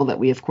to the level that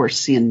we, of course,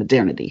 see in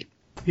modernity.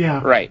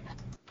 Yeah. Right.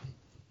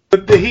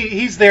 But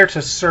he's there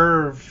to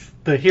serve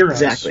the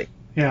heroes. Exactly.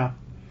 Yeah.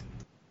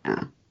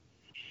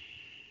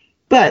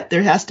 But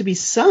there has to be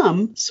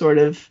some sort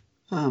of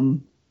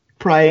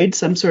pride,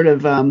 some sort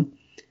of,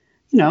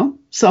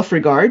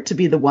 self-regard to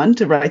be the one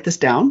to write this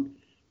down,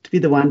 to be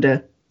the one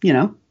to,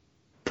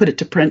 put it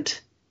to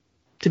print,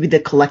 to be the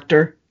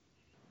collector.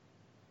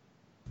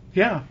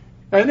 Yeah.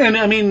 And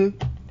I mean,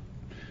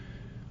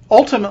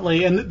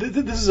 ultimately, and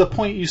this is a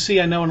point you see,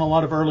 I know, in a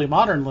lot of early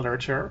modern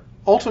literature,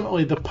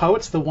 ultimately the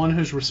poet's the one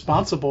who's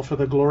responsible for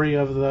the glory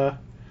of the...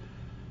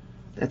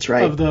 That's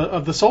right.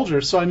 Of the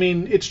soldiers. So, I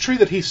mean, it's true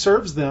that he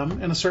serves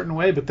them in a certain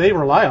way, but they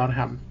rely on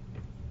him.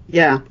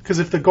 Yeah. Because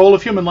if the goal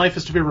of human life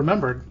is to be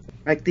remembered...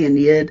 Like the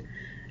Aeneid,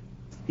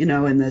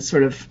 in the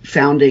sort of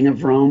founding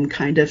of Rome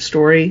kind of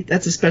story,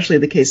 that's especially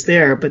the case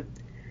there, but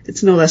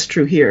it's no less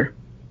true here.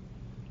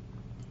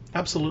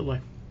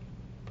 Absolutely.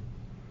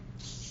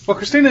 Well,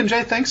 Christina and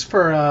Jay, thanks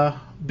for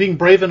being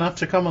brave enough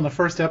to come on the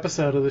first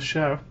episode of the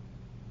show.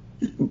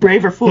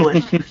 Brave or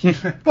foolish?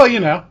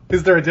 Well,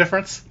 is there a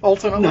difference,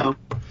 ultimately? No.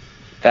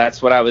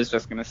 That's what I was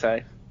just going to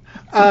say.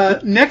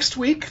 Next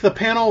week, the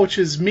panel, which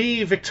is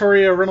me,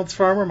 Victoria Reynolds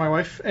Farmer, my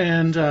wife,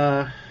 and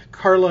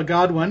Carla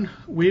Godwin,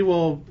 we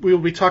will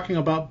be talking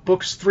about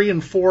books 3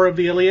 and 4 of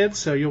the Iliad,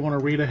 so you'll want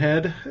to read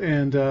ahead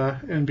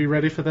and be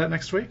ready for that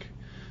next week.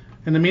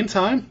 In the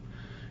meantime,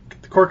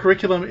 the Core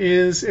Curriculum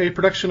is a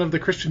production of the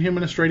Christian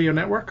Humanist Radio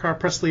Network. Our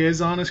press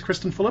liaison is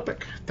Kristen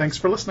Filippic. Thanks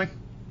for listening.